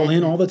in commitment. All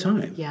in all the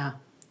time. Yeah.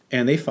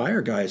 And they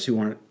fire guys who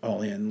aren't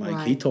all in. Like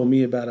Right. he told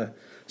me about a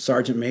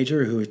sergeant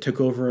major who took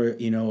over,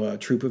 a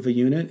troop of a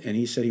unit, and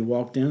he said he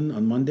walked in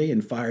on Monday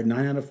and fired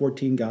 9 out of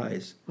 14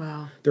 guys.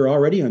 Wow. They're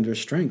already under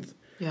strength,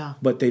 Yeah.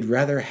 but they'd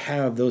rather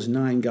have those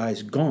 9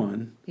 guys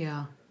gone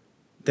Yeah.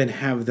 than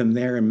have them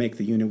there and make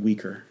the unit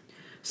weaker.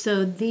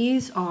 So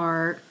these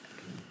are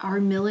our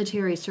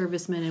military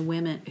servicemen and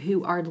women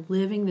who are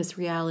living this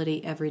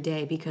reality every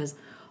day, because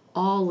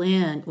all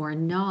in or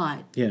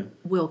not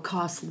will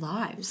cost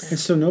lives. And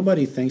so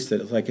nobody thinks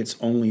that it's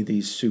only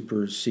these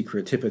super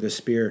secret tip of the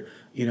spear.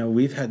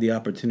 We've had the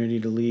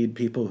opportunity to lead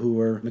people who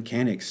are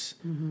mechanics,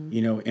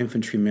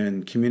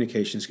 infantrymen,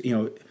 communications,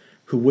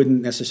 who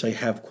wouldn't necessarily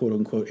have, quote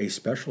unquote, a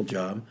special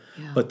job,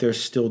 but they're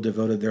still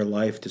devoted their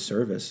life to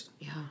service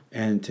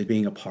and to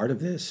being a part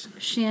of this.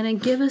 Shannon,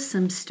 give us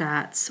some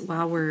stats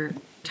while we're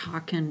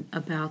talking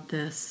about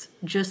this,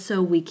 just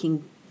so we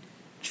can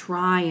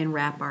try and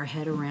wrap our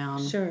head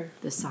around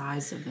the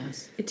size of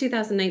this. In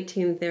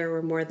 2018, there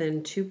were more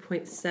than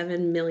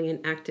 2.7 million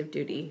active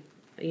duty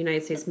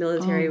United States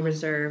military,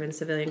 reserve, and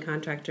civilian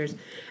contractors.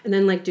 And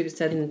then, like Duke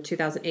said, in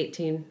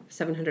 2018,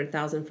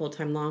 700,000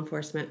 full-time law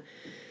enforcement.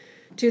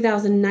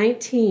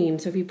 2019,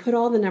 so if you put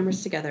all the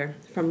numbers together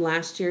from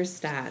last year's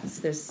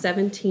stats, there's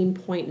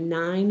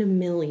 17.9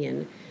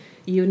 million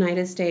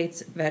United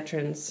States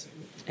veterans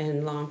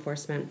and law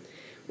enforcement,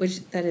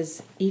 which that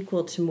is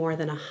equal to more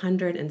than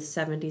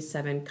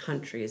 177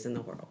 countries in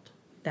the world.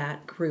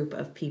 That group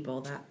of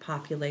people, that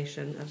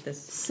population of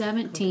this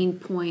 17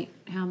 point,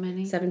 how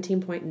many?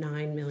 17.9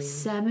 million.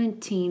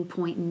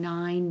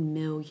 17.9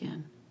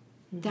 million.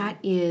 That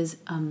is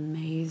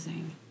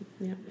amazing.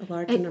 Yeah, a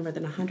larger number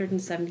than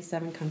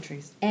 177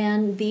 countries.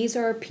 And these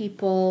are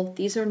people,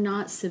 these are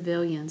not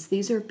civilians.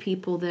 These are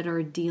people that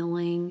are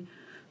dealing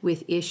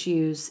with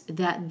issues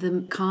that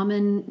the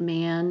common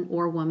man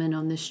or woman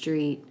on the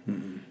street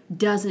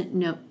doesn't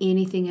know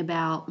anything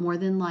about, more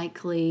than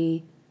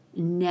likely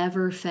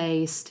never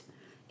faced.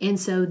 And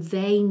so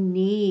they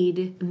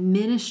need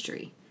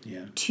ministry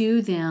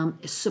to them,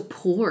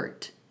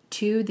 support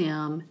to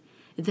them.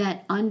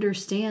 that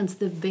understands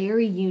the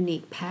very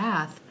unique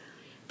path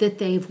that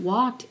they've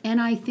walked.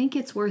 And I think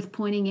it's worth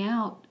pointing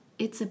out,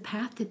 it's a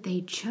path that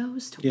they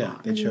chose to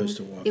walk. they chose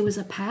to walk. It was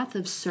a path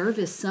of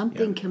service.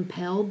 Something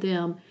compelled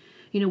them,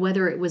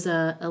 whether it was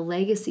a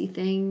legacy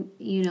thing,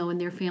 in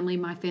their family.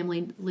 My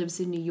family lives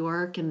in New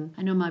York, and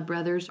I know my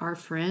brothers are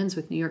friends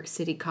with New York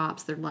City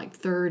cops. They're like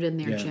third in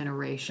their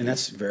generation. And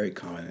that's very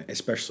common,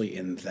 especially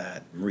in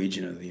that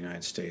region of the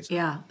United States.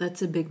 Yeah,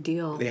 that's a big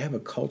deal. They have a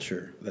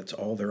culture that's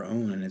all their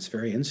own, and it's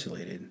very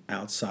insulated.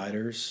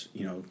 Outsiders,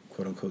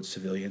 quote unquote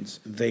civilians,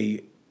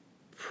 they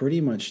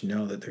pretty much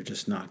know that they're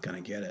just not going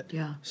to get it.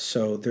 Yeah.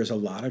 So there's a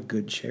lot of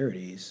good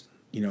charities,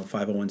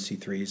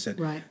 501c3s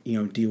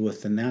that, deal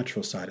with the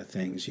natural side of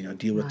things,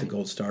 deal with the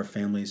Gold Star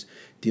families,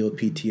 deal with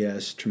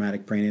PTS,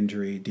 traumatic brain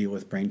injury, deal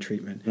with brain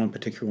treatment. One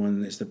particular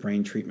one is the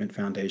Brain Treatment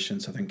Foundation,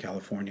 Southern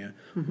California.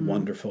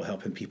 Wonderful,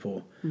 helping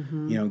people,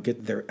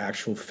 get their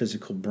actual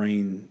physical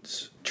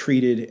brains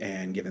treated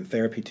and given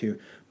therapy to.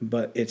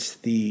 But it's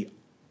the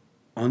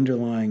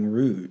underlying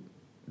root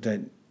that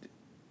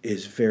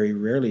is very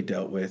rarely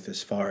dealt with,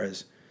 as far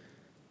as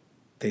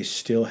they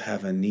still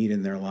have a need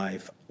in their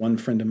life. One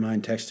friend of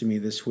mine texted me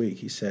this week.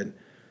 He said,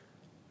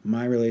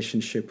 my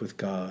relationship with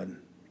God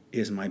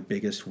is my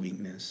biggest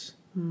weakness.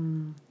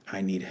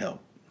 I need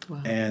help.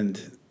 Wow.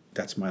 And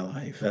that's my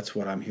life. That's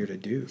what I'm here to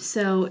do.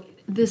 So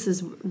this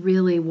is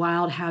really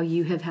wild how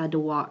you have had to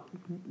walk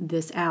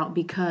this out,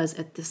 because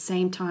at the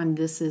same time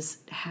this is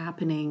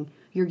happening,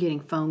 you're getting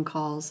phone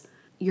calls,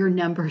 your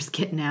number's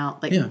getting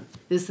out. Like,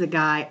 this is the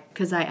guy,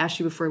 because I asked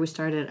you before we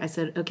started, I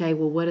said, okay,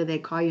 well, what do they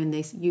call you?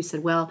 And you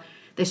said, well,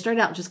 they started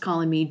out just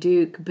calling me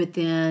Duke, but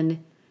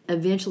then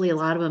eventually a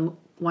lot of them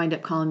wind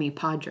up calling me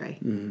Padre,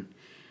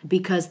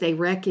 because they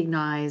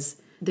recognize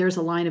there's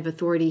a line of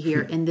authority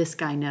here, and this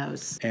guy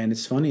knows. And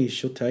it's funny,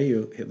 she'll tell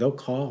you, they'll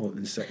call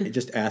and say,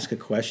 just ask a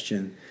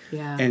question.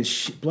 Yeah. And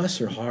she, bless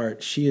her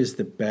heart, she is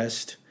the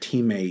best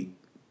teammate,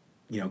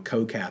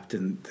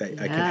 co-captain that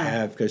I could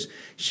have, because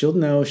she'll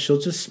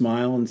just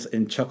smile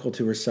and chuckle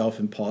to herself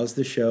and pause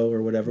the show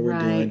or whatever we're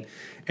doing,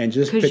 and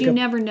just because you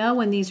never know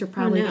when these are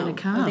probably going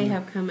to come. They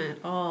have come at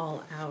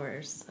all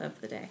hours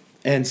of the day.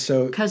 And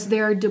so, because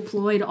they're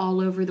deployed all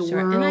over the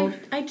world. And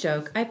I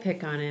joke, I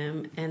pick on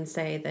him and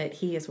say that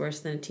he is worse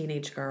than a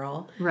teenage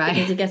girl. Right.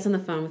 Because he gets on the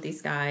phone with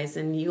these guys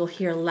and you'll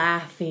hear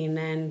laughing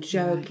and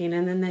joking,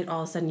 and then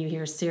all of a sudden you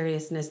hear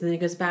seriousness, and then he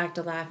goes back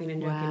to laughing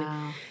and joking.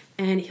 Wow.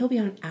 And he'll be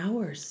on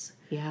hours.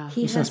 Yeah.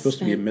 It's not supposed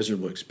to be a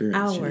miserable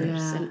experience.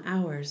 Hours and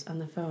hours on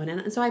the phone.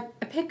 And so I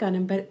pick on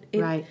him, but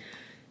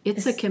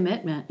it's a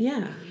commitment.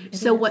 Yeah.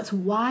 So what's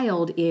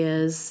wild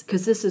is,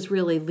 because this is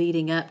really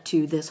leading up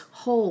to this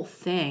whole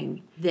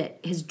thing that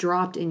has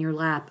dropped in your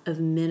lap of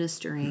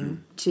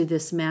ministering to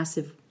this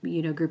massive,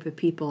 group of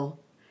people.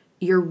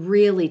 You're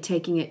really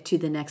taking it to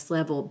the next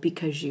level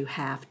because you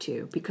have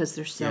to, because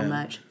there's so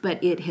much.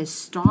 But it has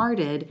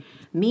started.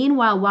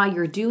 Meanwhile, while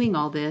you're doing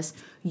all this,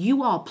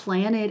 you all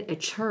planted a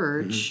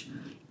church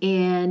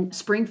in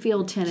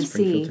Springfield,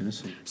 Tennessee.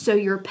 So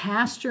you're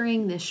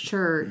pastoring this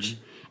church.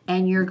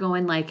 And you're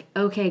going like,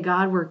 okay,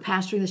 God, we're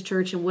pastoring this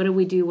church, and what do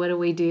we do? What do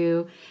we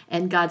do?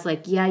 And God's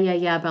like, yeah,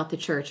 about the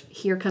church.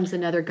 Here comes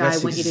another guy I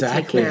want you to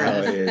take care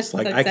of. That's exactly how it is.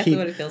 Like, exactly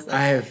what it feels like.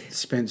 I have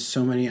spent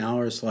so many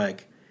hours,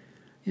 like,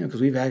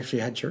 because we've actually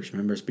had church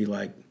members be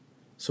like,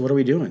 so what are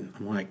we doing?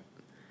 I'm like,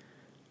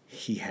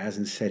 he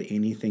hasn't said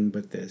anything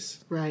but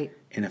this. Right.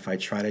 And if I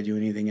try to do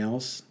anything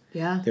else,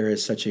 there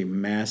is such a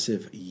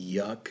massive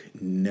yuck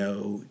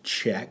no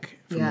check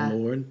from the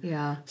Lord.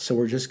 Yeah. So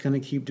we're just going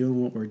to keep doing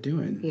what we're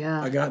doing.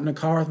 Yeah. I got in a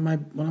car with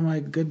one of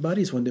my good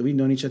buddies one day. We've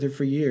known each other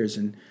for years,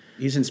 and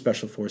he's in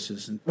special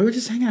forces, and we were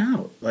just hanging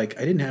out. Like,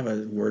 I didn't have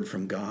a word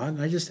from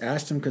God. I just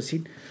asked him because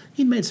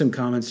he made some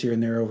comments here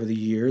and there over the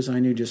years. I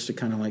knew just to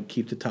kind of like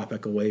keep the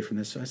topic away from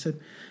this. So I said,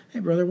 hey,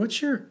 brother, what's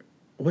your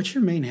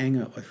main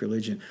hang up with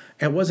religion?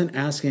 I wasn't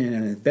asking in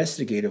an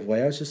investigative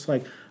way. I was just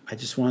like, I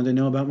just wanted to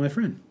know about my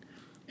friend.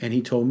 And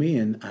he told me,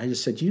 and I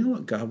just said, do you know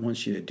what God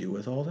wants you to do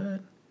with all that?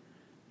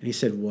 And he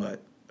said,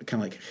 what?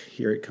 Kind of like,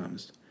 here it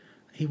comes.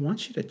 He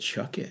wants you to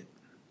chuck it.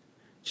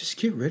 Just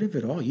get rid of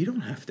it all. You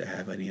don't have to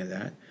have any of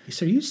that. He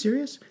said, are you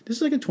serious? This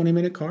is like a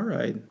 20-minute car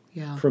ride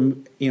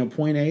from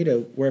point A to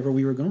wherever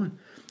we were going.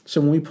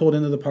 So when we pulled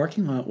into the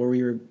parking lot where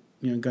we were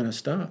going to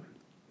stop,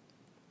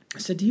 I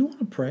said, do you want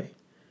to pray?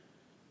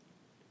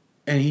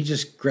 And he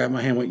just grabbed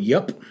my hand and went,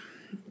 yup.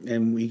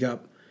 And he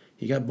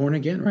got born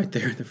again right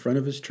there in the front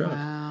of his truck.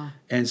 Wow.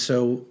 And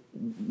so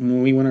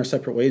when we went our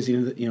separate ways,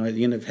 at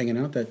the end of hanging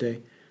out that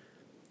day,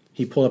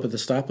 he pulled up at the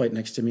stoplight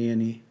next to me,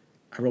 and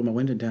I rolled my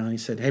window down. And he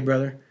said, hey,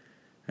 brother.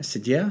 I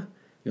said, yeah.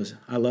 He goes,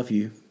 I love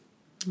you.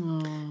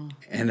 Oh.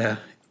 And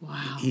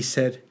wow. He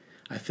said,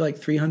 I feel like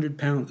 300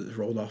 pounds has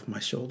rolled off my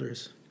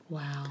shoulders.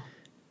 Wow.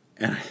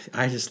 And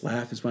I just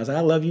laughed and smiled. I said,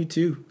 I love you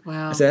too.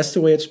 Wow. I said, that's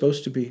the way it's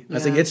supposed to be. I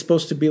was like, it's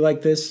supposed to be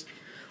like this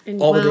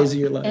all the days of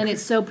your life. And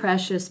it's so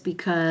precious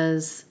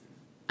because,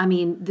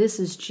 this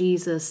is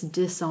Jesus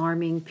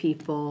disarming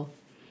people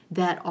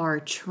that are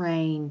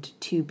trained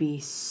to be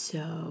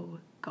so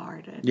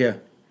guarded. Yeah.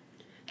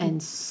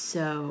 And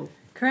so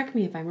Correct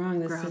me if I'm wrong.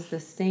 This Growth. is the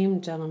same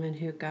gentleman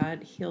who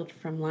got healed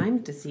from Lyme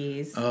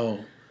disease. Oh,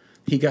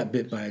 he got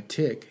bit by a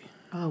tick,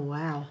 Oh,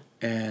 wow.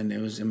 and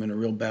it was him in a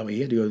real bad way. He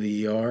had to go to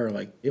the ER.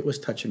 Like, it was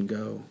touch and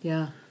go.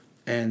 Yeah.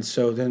 And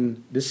so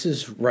then this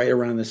is right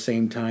around the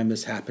same time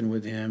this happened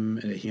with him,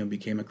 and he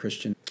became a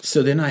Christian.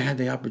 So then I had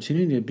the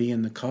opportunity to be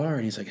in the car,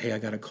 and he's like, hey, I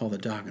got to call the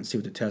doc and see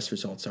what the test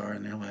results are.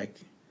 And they're like,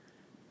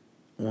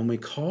 when we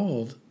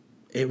called,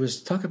 it was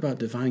talk about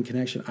divine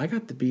connection. I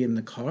got to be in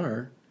the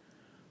car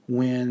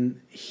when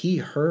he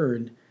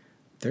heard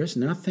there's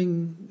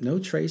nothing, no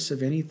trace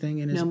of anything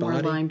in his No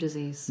body. more Lyme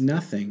disease.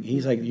 Nothing.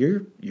 He's like,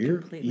 you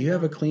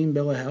have a clean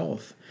bill of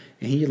health.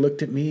 And he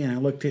looked at me and I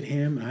looked at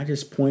him and I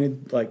just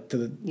pointed like to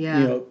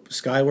the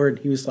skyward.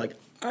 He was like,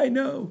 I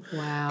know.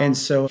 Wow. And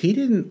so he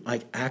didn't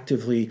like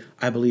actively,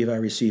 I believe I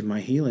received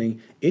my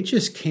healing. It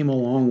just came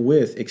along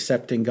with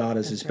accepting God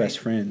as his best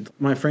friend.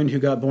 My friend who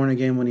got born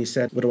again, when he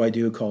said, what do I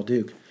do? Call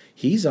Duke.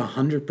 He's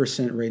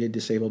 100% rated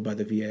disabled by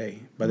the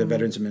VA, by the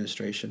Veterans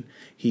Administration.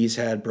 He's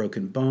had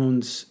broken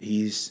bones.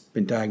 He's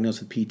been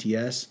diagnosed with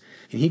PTS.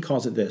 And he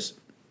calls it this: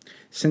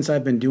 since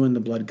I've been doing the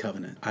blood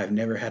covenant, I've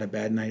never had a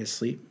bad night of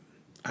sleep.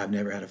 I've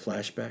never had a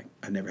flashback.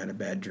 I've never had a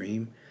bad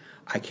dream.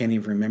 I can't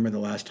even remember the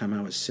last time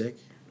I was sick.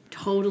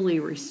 Totally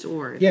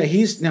restored. Yeah,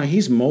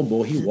 he's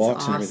mobile. He That's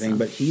walks and everything. awesome.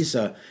 But he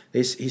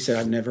said,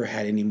 I've never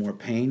had any more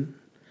pain.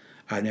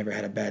 I've never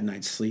had a bad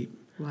night's sleep.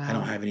 Wow. I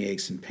don't have any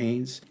aches and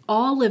pains.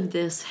 All of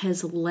this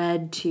has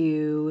led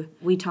to,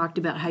 we talked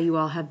about how you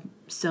all have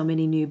so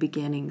many new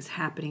beginnings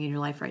happening in your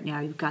life right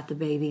now. You've got the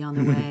baby on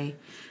the way.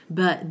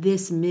 But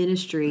this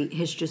ministry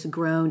has just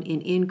grown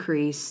and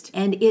increased,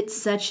 and it's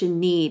such a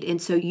need.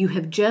 And so you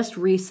have just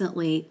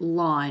recently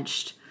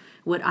launched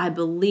what I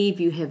believe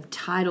you have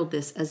titled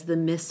this as the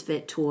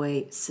Misfit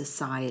Toy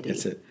Society.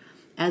 That's it.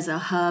 As a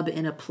hub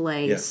and a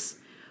place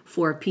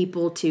for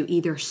people to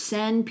either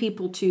send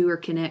people to or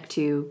connect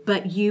to.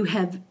 But you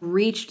have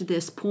reached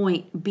this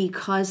point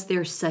because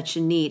there's such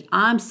a need.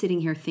 I'm sitting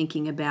here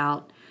thinking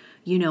about,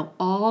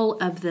 all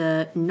of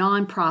the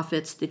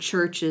nonprofits, the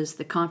churches,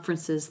 the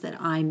conferences that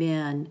I'm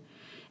in.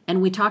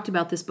 And we talked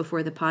about this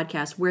before the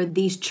podcast, where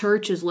these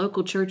churches,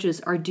 local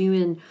churches, are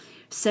doing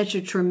such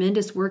a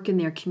tremendous work in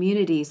their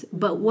communities.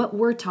 But what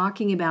we're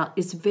talking about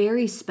is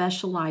very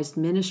specialized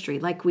ministry.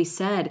 Like we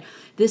said,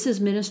 this is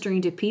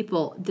ministering to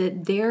people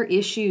that their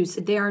issues,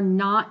 they are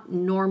not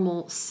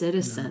normal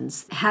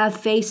citizens, have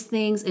faced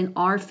things and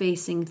are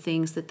facing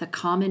things that the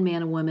common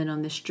man and woman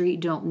on the street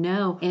don't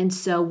know. And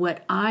so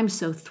what I'm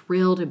so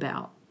thrilled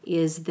about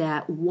is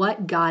that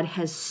what God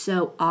has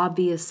so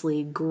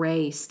obviously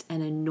graced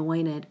and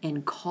anointed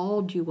and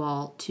called you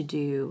all to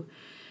do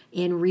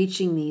in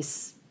reaching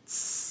these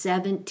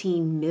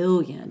 17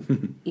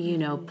 million,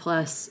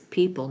 plus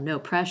people, no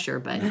pressure,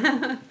 but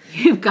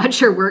you've got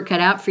your work cut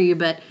out for you.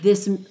 But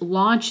this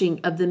launching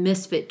of the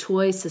Misfit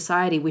Toy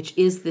Society, which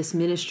is this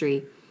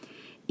ministry,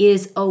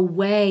 is a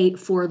way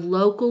for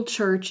local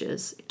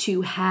churches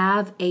to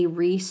have a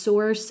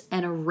resource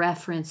and a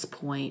reference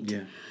point.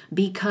 Yeah.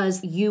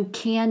 Because you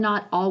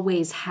cannot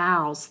always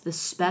house the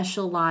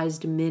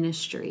specialized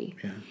ministry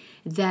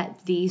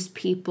that these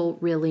people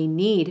really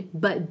need.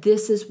 But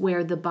this is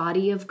where the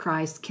body of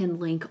Christ can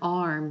link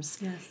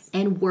arms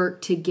and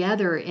work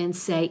together and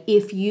say,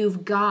 if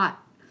you've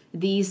got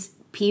these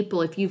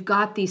people, if you've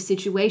got these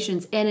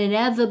situations, and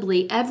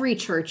inevitably every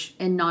church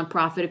and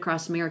nonprofit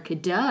across America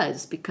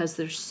does, because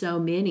there's so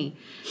many,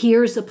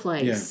 here's a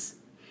place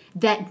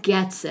that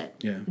gets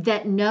it,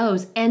 that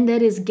knows, and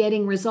that is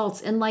getting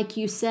results. And like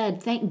you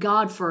said, thank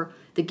God for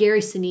the Gary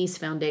Sinise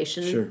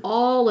Foundation and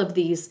all of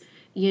these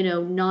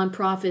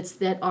nonprofits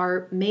that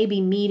are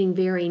maybe meeting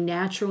very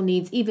natural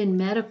needs, even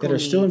medical that are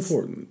needs. still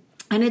important.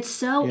 And it's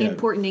so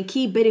important and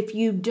key. But if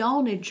you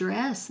don't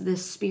address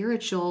this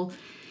spiritual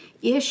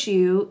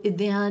issue,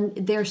 then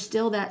there's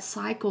still that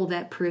cycle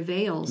that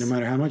prevails. No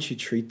matter how much you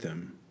treat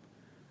them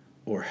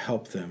or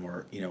help them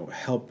or,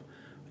 help,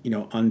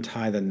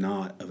 untie the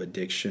knot of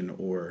addiction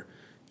or,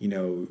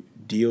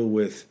 deal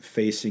with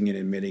facing and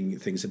admitting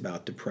things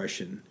about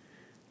depression,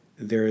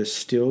 there is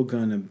still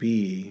going to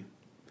be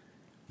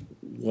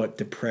what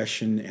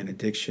depression and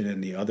addiction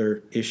and the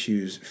other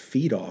issues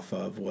feed off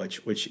of,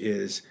 which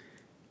is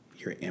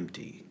you're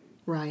empty.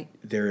 Right.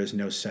 There is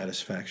no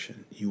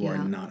satisfaction. You are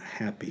not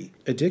happy.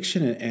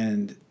 Addiction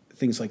and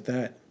things like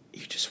that,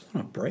 you just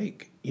want to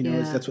break.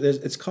 That's what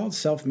it's called,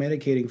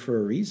 self-medicating for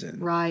a reason.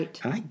 Right.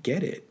 And I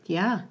get it.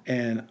 Yeah.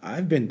 And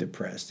I've been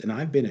depressed and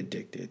I've been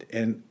addicted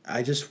and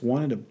I just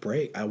wanted to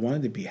break. I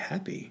wanted to be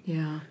happy.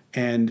 Yeah.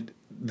 And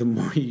the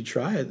more you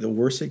try it, the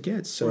worse it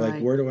gets. So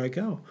like, where do I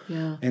go?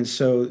 Yeah. And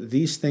so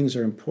these things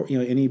are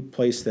important. Any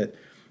place that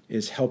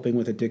is helping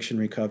with addiction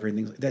recovery and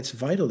things, that's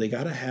vital. They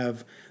got to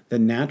have the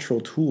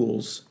natural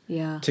tools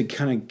to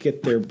kind of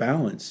get their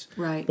balance.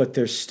 Right. But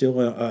there's still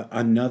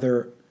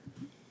another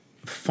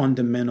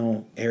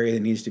fundamental area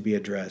that needs to be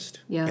addressed.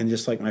 Yeah. And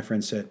just like my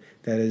friend said,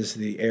 that is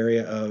the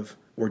area of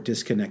we're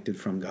disconnected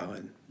from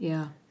God.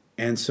 Yeah.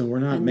 And so we're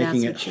not And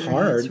making it that's what you're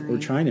hard. answering. We're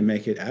trying to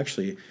make it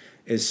actually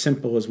as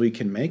simple as we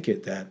can make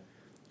it, that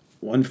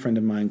one friend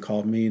of mine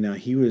called me. Now,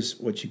 he was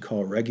what you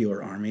call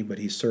regular Army, but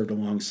he served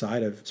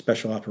alongside of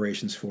Special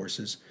Operations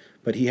Forces.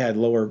 But he had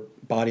lower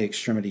body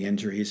extremity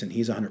injuries, and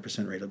he's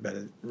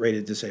 100%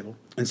 rated disabled.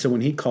 And so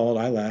when he called,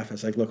 I laughed. I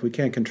was like, look, we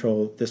can't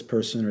control this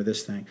person or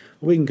this thing.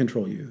 Well, we can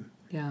control you.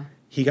 Yeah.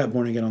 He got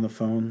born again on the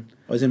phone.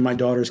 I was in my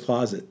daughter's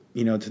closet,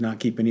 to not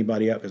keep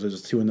anybody up because it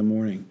was 2 a.m.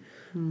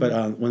 Mm-hmm.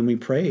 But when we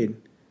prayed,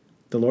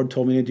 the Lord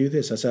told me to do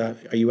this. I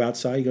said, are you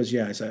outside? He goes,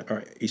 yeah. I said, all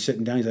right. He's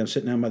sitting down. He said, I'm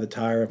sitting down by the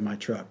tire of my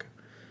truck.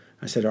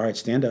 I said, all right,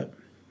 stand up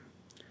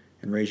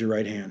and raise your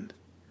right hand.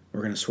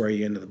 We're going to swear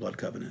you into the blood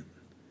covenant.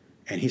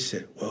 And he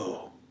said,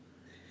 whoa.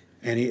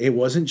 And it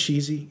wasn't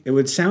cheesy. It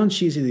would sound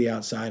cheesy to the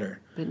outsider.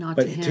 But not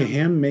but to him. to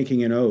him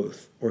making an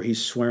oath, or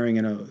he's swearing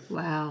an oath.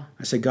 Wow.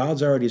 I said,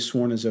 God's already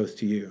sworn his oath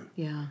to you.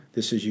 Yeah.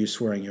 This is you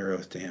swearing your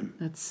oath to him.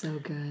 That's so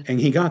good. And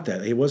he got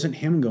that. It wasn't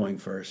him going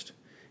first.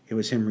 It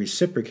was him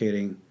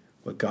reciprocating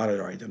what God had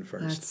already done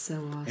first. That's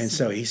so awesome. And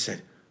so he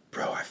said,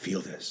 bro, I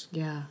feel this.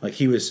 Yeah. Like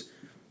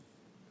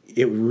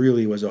it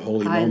really was a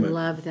holy moment. I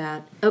love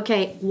that.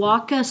 Okay,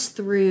 walk us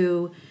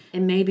through,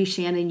 and maybe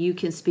Shannon, you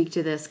can speak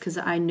to this because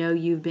I know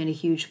you've been a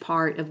huge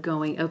part of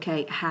going,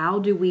 okay, how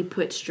do we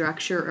put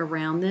structure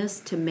around this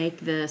to make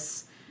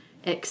this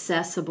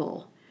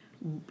accessible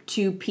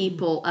to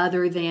people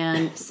other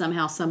than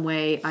somehow, some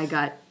way I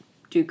got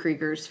Duke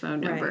Krieger's phone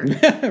number.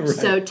 Right.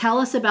 So tell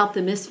us about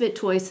the Misfit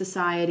Toy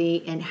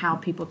Society and how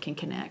people can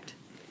connect.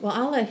 Well,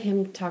 I'll let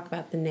him talk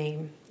about the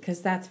name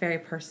because that's very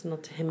personal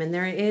to him. And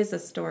there is a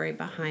story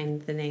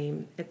behind the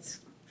name. It's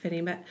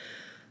fitting. But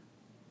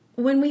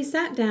when we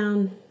sat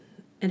down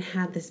and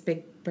had this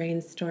big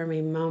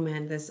brainstorming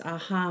moment, this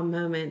aha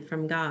moment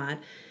from God,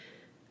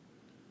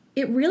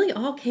 it really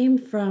all came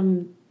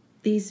from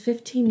these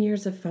 15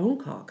 years of phone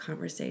call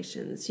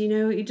conversations.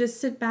 You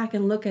just sit back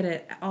and look at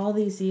it all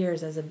these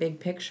years as a big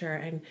picture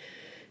and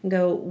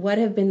go, what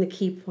have been the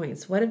key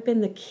points? What have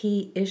been the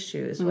key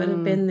issues? What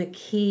have been the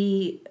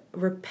key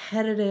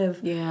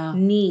repetitive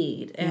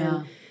need?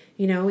 And,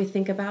 we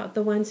think about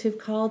the ones who've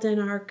called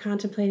and are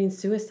contemplating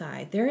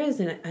suicide. There is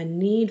a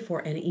need for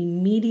an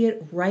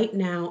immediate, right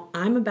now,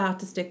 I'm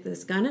about to stick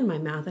this gun in my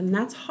mouth. And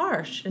that's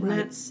harsh. And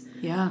that's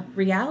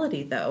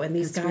reality, though. And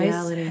these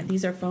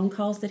these are phone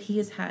calls that he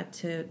has had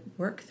to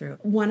work through.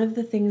 One of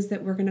the things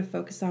that we're going to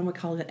focus on, we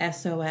call it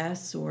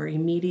SOS, or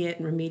immediate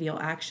and remedial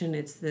action.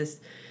 It's this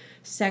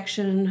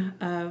section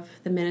of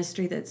the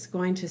ministry that's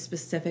going to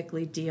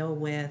specifically deal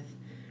with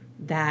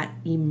that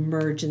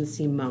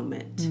emergency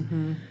moment.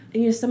 Mm-hmm.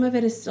 And some of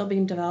it is still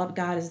being developed.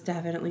 God is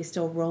definitely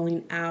still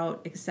rolling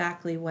out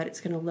exactly what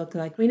it's going to look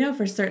like. We know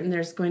for certain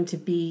there's going to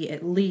be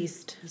at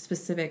least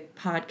specific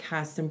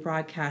podcasts and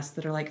broadcasts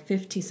that are like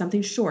 15,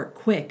 something short,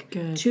 quick,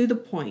 to the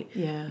point.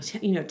 Yeah.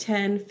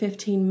 10,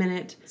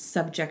 15-minute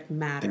subject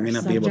matter. They may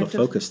not be able to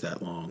focus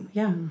that long.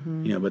 Yeah.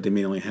 Mm-hmm. But they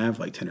may only have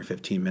like 10 or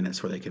 15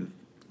 minutes where they can...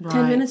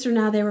 10 minutes from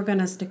now, they were going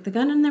to stick the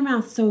gun in their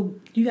mouth. So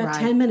you got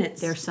 10 minutes.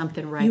 There's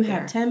something right you there. You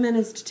have 10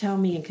 minutes to tell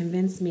me and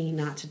convince me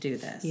not to do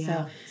this. Yeah.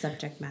 So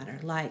subject matter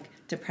like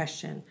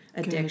depression,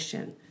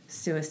 addiction,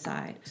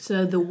 suicide.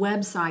 So the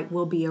website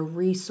will be a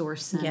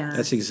resource center. Yes.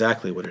 That's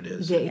exactly what it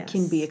is. That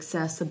can be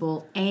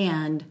accessible,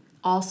 and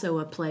also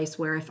a place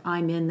where if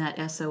I'm in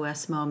that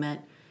SOS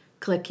moment,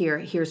 click here,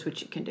 here's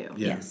what you can do.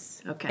 Yeah.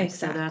 Yes. Okay,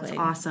 exactly. So that's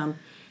awesome.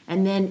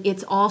 And then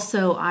it's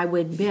also, I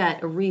would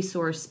bet, a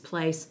resource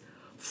place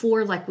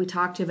for, like we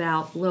talked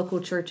about, local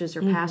churches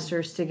or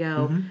pastors to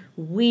go,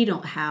 we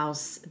don't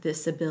house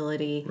this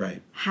ability.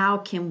 Right. How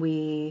can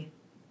we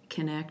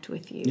connect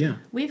with you? Yeah.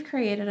 We've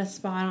created a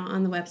spot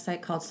on the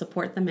website called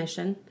Support the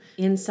Mission.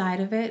 Inside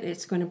of it,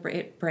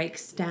 it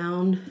breaks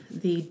down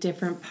the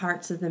different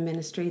parts of the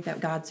ministry that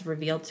God's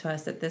revealed to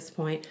us at this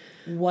point,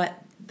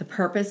 what the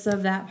purpose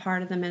of that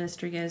part of the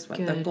ministry is,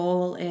 what the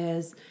goal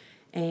is,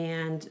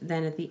 and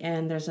then at the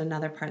end, there's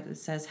another part that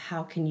says,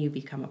 how can you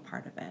become a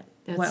part of it?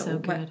 That's so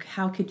good.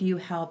 How could you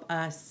help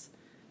us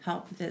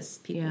help this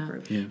people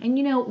group? Yeah. And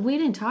we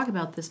didn't talk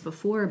about this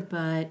before,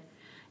 but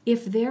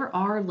if there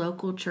are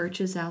local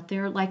churches out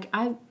there, like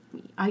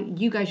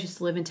you guys used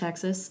to live in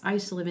Texas. I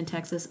used to live in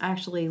Texas. I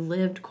actually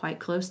lived quite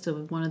close to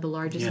one of the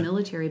largest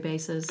military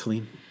bases.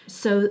 Clean.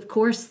 So, of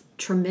course,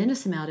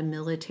 tremendous amount of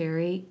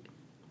military.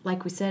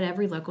 Like we said,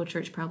 every local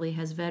church probably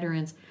has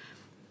veterans.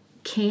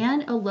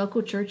 Can a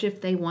local church,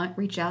 if they want,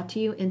 reach out to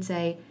you and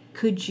say,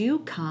 could you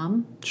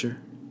come Sure.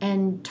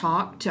 and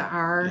talk to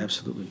our...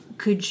 Absolutely.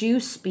 Could you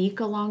speak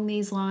along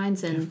these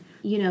lines? And,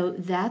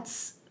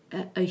 that's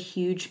a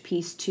huge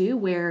piece, too,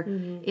 where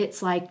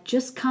it's like,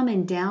 just come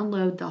and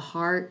download the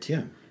heart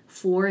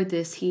for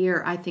this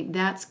here. I think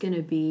that's going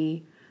to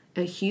be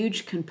a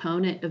huge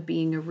component of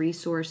being a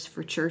resource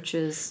for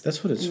churches.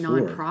 That's what it's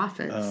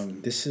nonprofits. for.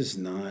 This is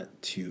not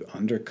to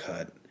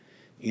undercut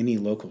any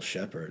local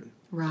shepherd.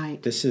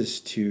 Right. This is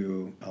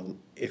to,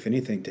 if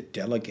anything, to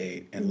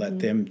delegate and let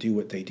them do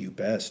what they do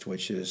best,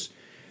 which is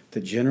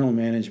the general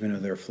management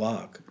of their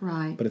flock.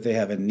 Right. But if they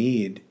have a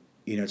need,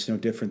 it's no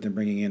different than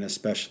bringing in a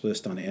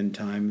specialist on end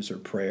times or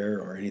prayer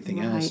or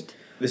anything else.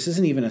 This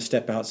isn't even a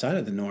step outside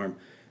of the norm.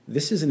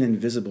 this is an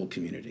invisible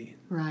community.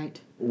 Right.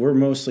 We're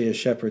mostly as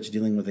shepherds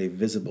dealing with a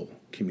visible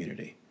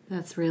community.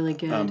 That's really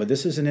good. But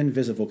this is an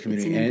invisible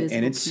community,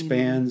 and it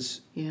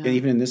spans, Yeah.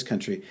 even in this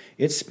country,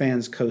 it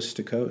spans coast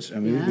to coast. I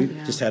mean, we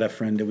just had a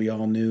friend that we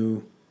all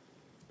knew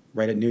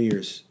right at New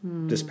Year's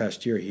this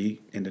past year.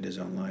 He ended his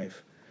own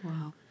life.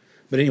 Wow.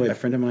 But anyway, a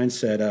friend of mine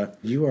said,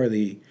 you are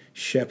the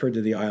shepherd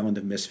to the island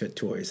of misfit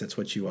toys. That's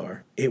what you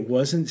are. It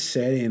wasn't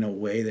said in a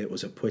way that it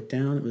was a put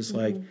down. It was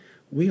like,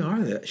 we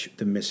are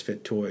the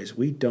misfit toys.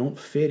 We don't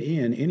fit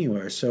in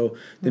anywhere. So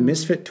the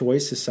Misfit Toy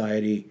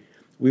Society,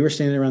 we were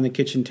standing around the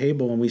kitchen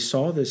table and we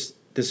saw this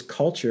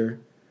culture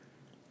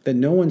that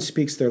no one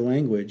speaks their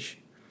language.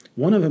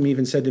 One of them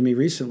even said to me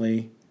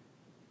recently,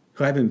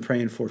 who I've been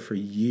praying for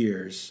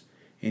years,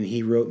 and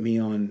he wrote me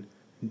on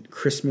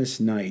Christmas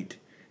night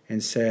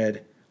and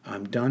said,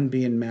 I'm done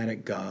being mad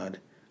at God.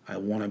 I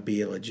want to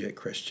be a legit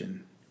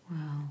Christian.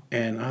 Wow.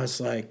 And I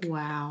was like,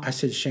 wow. I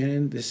said,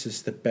 Shannon, this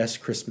is the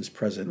best Christmas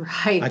present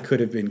Right. I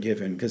could have been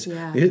given. Because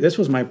this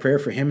was my prayer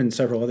for him and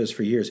several others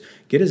for years.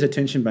 Get his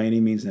attention by any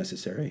means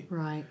necessary.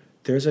 Right.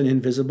 There's an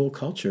invisible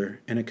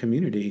culture and a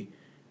community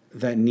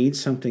that needs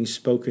something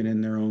spoken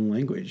in their own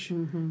language.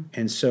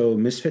 And so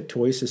Misfit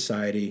Toy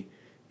Society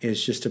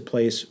is just a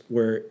place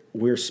where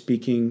we're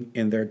speaking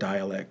in their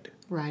dialect.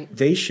 Right.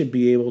 They should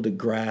be able to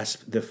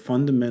grasp the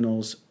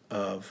fundamentals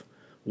of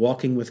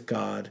walking with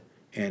God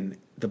and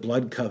the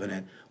blood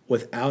covenant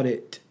without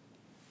it,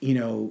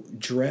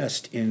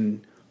 dressed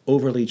in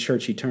overly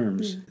churchy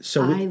terms.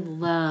 So I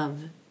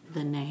love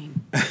the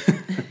name.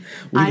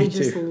 I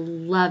just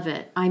love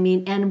it. I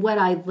mean, and what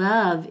I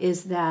love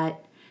is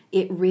that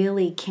it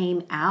really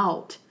came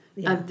out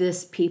of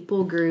this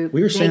people group.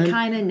 They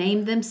kind of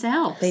named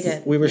themselves. They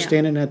did. We were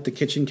standing at the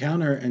kitchen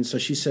counter, and so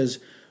she says,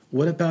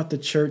 what about the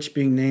church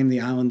being named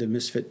the Island of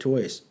Misfit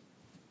Toys?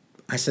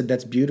 I said,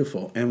 that's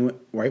beautiful. And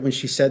right when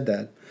she said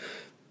that,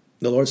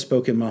 the Lord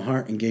spoke in my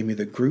heart and gave me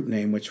the group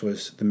name, which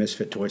was the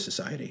Misfit Toy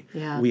Society.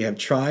 Yeah. We have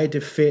tried to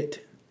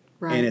fit,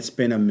 and it's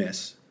been a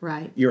miss.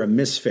 Right. You're a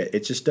misfit.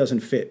 It just doesn't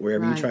fit.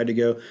 Wherever you tried to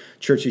go,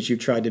 churches you've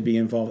tried to be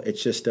involved, it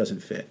just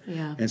doesn't fit.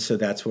 Yeah. And so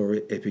that's where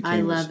it became.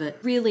 I love it.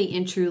 Really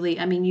and truly,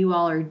 I mean, you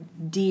all are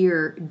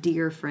dear,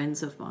 dear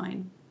friends of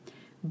mine.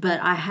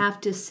 But I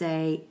have to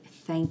say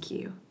thank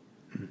you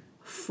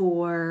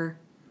for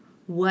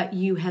what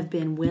you have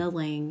been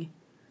willing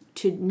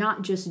to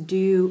not just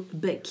do,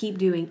 but keep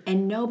doing.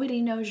 And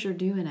nobody knows you're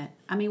doing it.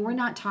 I mean, we're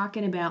not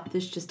talking about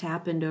this just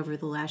happened over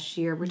the last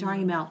year. We're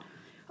talking about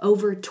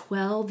over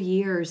 12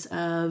 years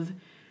of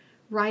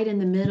right in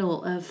the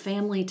middle of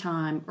family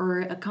time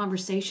or a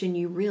conversation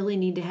you really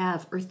need to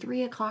have, or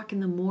 3 o'clock in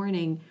the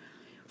morning,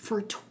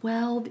 for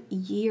 12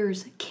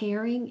 years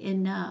caring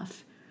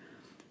enough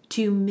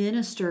to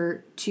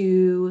minister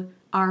to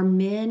our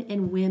men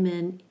and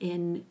women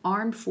in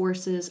armed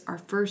forces, our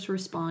first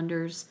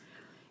responders,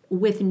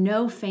 with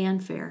no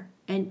fanfare.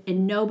 And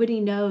nobody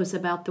knows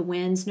about the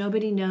wins.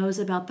 Nobody knows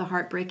about the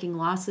heartbreaking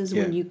losses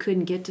when you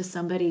couldn't get to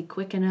somebody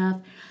quick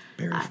enough.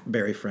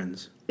 Bury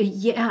friends.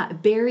 Yeah,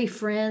 bury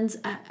friends.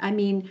 I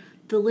mean,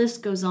 the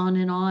list goes on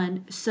and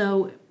on.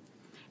 So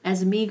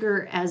as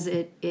meager as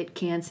it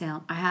can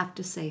sound, I have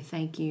to say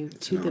thank you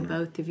to the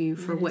both of you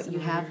for what you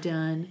have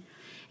done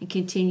and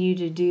continue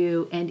to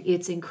do. And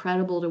it's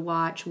incredible to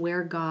watch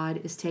where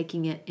God is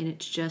taking it, and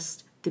it's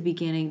just the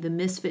beginning. The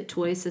Misfit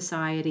Toy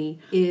Society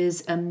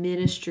is a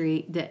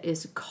ministry that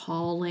is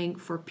calling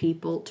for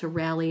people to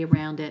rally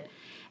around it.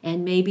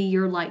 And maybe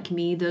you're like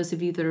me, those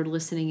of you that are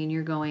listening, and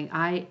you're going,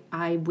 I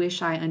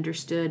wish I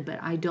understood,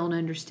 but I don't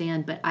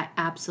understand. But I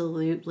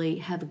absolutely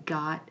have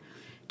got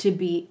to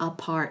be a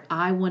part.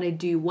 I want to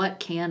do, what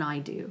can I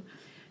do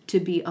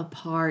to be a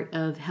part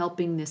of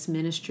helping this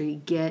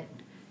ministry get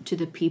to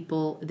the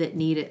people that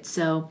need it?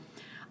 So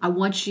I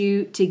want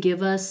you to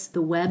give us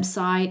the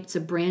website. It's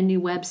a brand new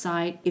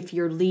website. If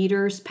you're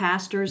leaders,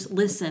 pastors,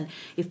 listen,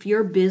 if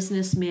you're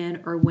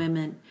businessmen or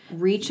women,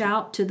 reach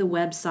out to the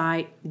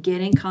website,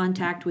 get in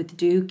contact with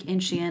Duke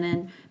and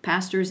Shannon.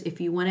 Pastors, if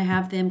you want to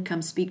have them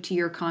come speak to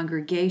your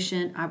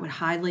congregation, I would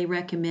highly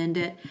recommend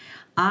it.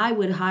 I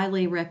would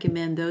highly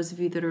recommend those of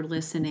you that are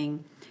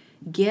listening,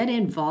 get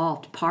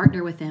involved,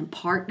 partner with them,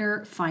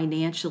 partner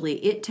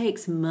financially. It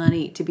takes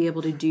money to be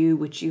able to do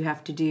what you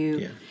have to do.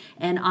 Yeah.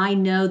 And I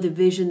know the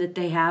vision that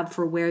they have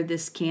for where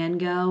this can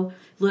go.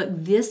 Look,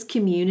 this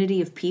community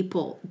of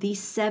people,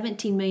 these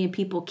 17 million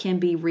people can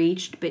be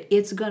reached, but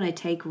it's going to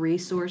take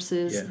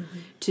resources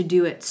to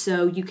do it.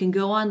 So you can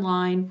go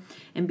online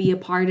and be a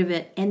part of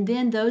it. And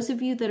then those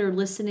of you that are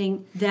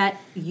listening,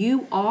 that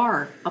you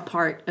are a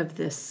part of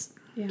this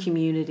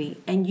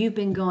community, and you've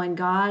been going,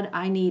 God,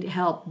 I need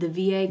help. The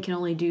VA can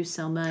only do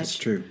so much. That's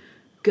true.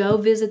 Go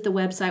visit the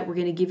website. We're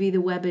going to give you the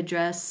web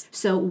address.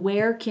 So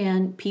where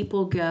can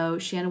people go?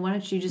 Shannon, why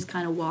don't you just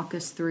kind of walk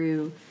us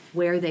through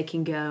where they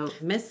can go?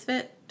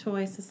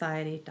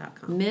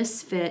 MisfitToysociety.com.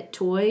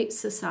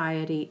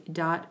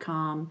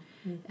 MisfitToysociety.com.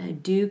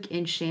 Duke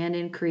and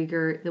Shannon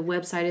Krieger. The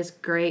website is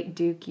great.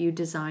 Duke, you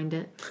designed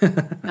it,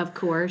 of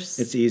course.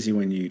 It's easy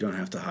when you don't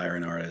have to hire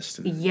an artist.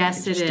 And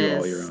yes, you it just is. Do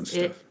all your own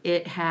stuff.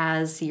 It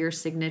has your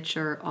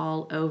signature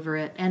all over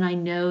it. And I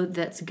know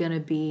that's going to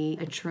be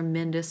a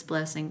tremendous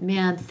blessing.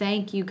 Man,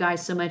 thank you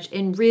guys so much.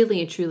 And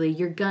really and truly,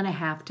 you're going to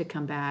have to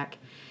come back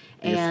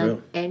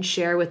and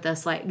share with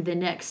us like the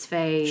next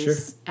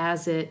phase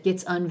as it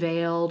gets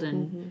unveiled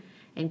and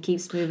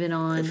keeps moving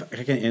on. If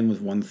I can end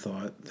with one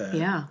thought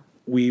that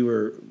we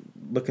were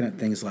looking at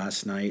things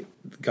last night.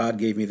 God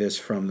gave me this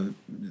from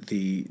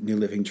the New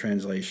Living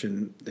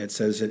Translation. It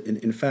says that,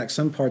 in fact,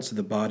 some parts of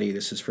the body,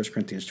 this is 1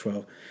 Corinthians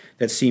 12,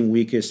 that seem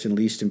weakest and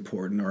least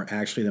important are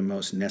actually the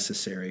most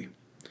necessary.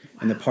 Wow.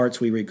 And the parts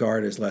we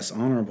regard as less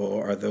honorable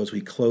are those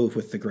we clothe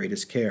with the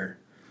greatest care.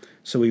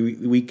 So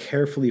we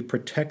carefully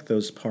protect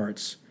those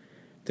parts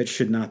that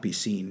should not be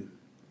seen.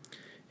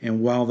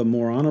 And while the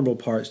more honorable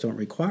parts don't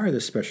require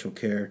this special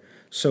care,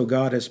 so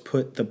God has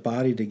put the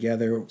body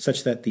together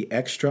such that the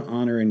extra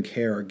honor and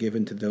care are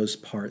given to those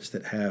parts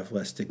that have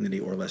less dignity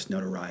or less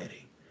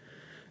notoriety.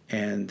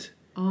 And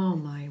oh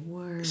my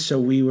word. So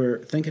we were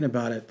thinking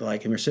about it,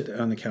 and we were sitting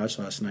on the couch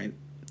last night,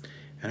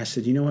 and I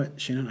said, you know what,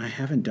 Shannon, I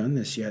haven't done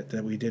this yet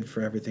that we did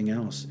for everything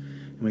else.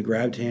 And we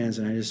grabbed hands,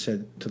 and I just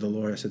said to the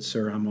Lord, I said,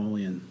 sir, I'm all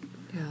in.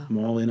 Yeah. I'm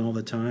all in all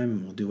the time,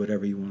 and we'll do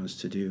whatever you want us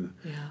to do.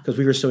 Because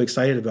we were so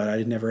excited about it, I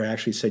had never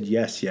actually said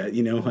yes yet.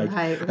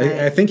 Right.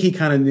 I think he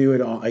kind of knew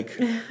it all.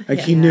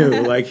 He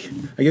knew,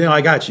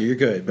 I got you. You're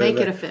good. Make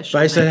it official.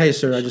 But I said, hey,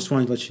 sir, I just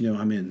wanted to let you know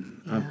I'm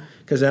in.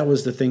 Because that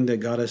was the thing that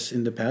got us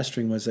into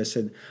pastoring. Was I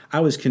said I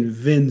was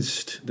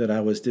convinced that I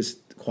was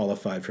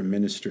disqualified from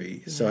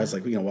ministry. So I was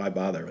like, why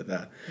bother with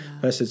that?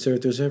 But I said, sir,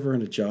 if there's ever a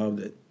job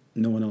that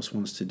no one else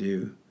wants to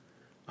do,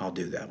 I'll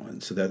do that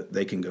one so that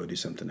they can go do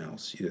something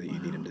else that you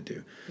need them to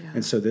do. Yeah.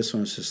 And so this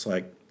one's just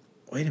like,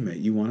 wait a minute,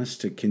 you want us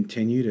to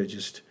continue to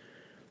just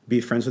be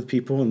friends with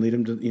people and lead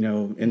them to,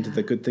 into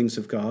the good things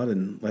of God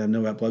and let them know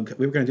about blood.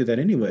 We were going to do that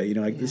anyway,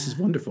 this is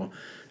wonderful.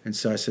 And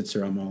so I said,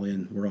 sir, I'm all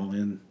in. We're all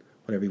in,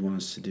 whatever you want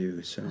us to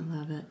do. So I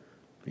love it.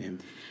 Yeah.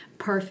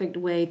 Perfect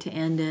way to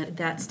end it.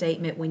 That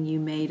statement when you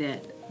made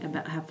it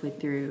about halfway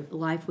through,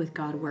 life with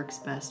God works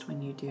best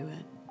when you do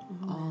it.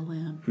 All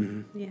in.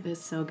 Mm-hmm. Yeah.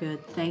 It's so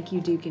good. Thank you,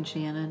 Duke and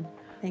Shannon,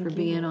 for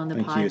being on the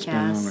Thank podcast. you. It's been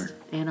an honor.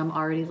 And I'm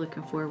already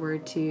looking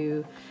forward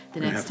to the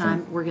next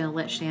time we're going to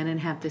let Shannon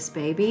have this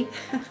baby.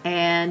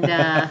 And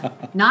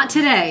not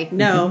today.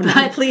 No,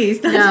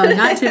 please. No,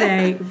 not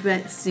today,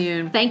 but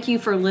soon. Thank you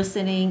for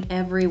listening,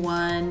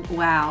 everyone.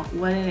 Wow,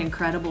 what an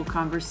incredible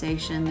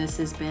conversation this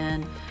has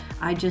been.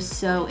 I just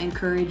so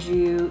encourage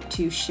you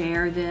to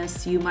share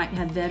this. You might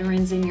have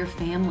veterans in your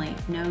family,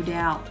 no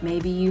doubt.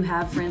 Maybe you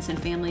have friends and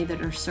family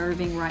that are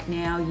serving right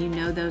now. You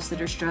know those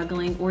that are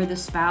struggling, or the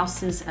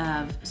spouses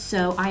of.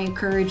 So I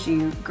encourage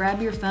you,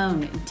 grab your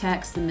phone and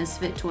text the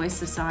Misfit Toy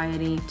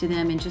Society to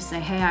them and just say,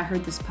 hey, I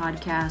heard this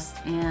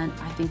podcast and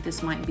I think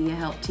this might be a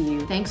help to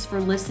you. Thanks for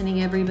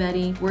listening,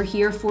 everybody. We're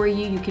here for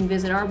you. You can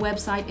visit our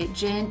website at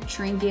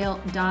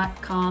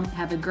jentringale.com.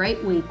 Have a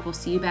great week. We'll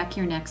see you back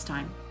here next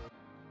time.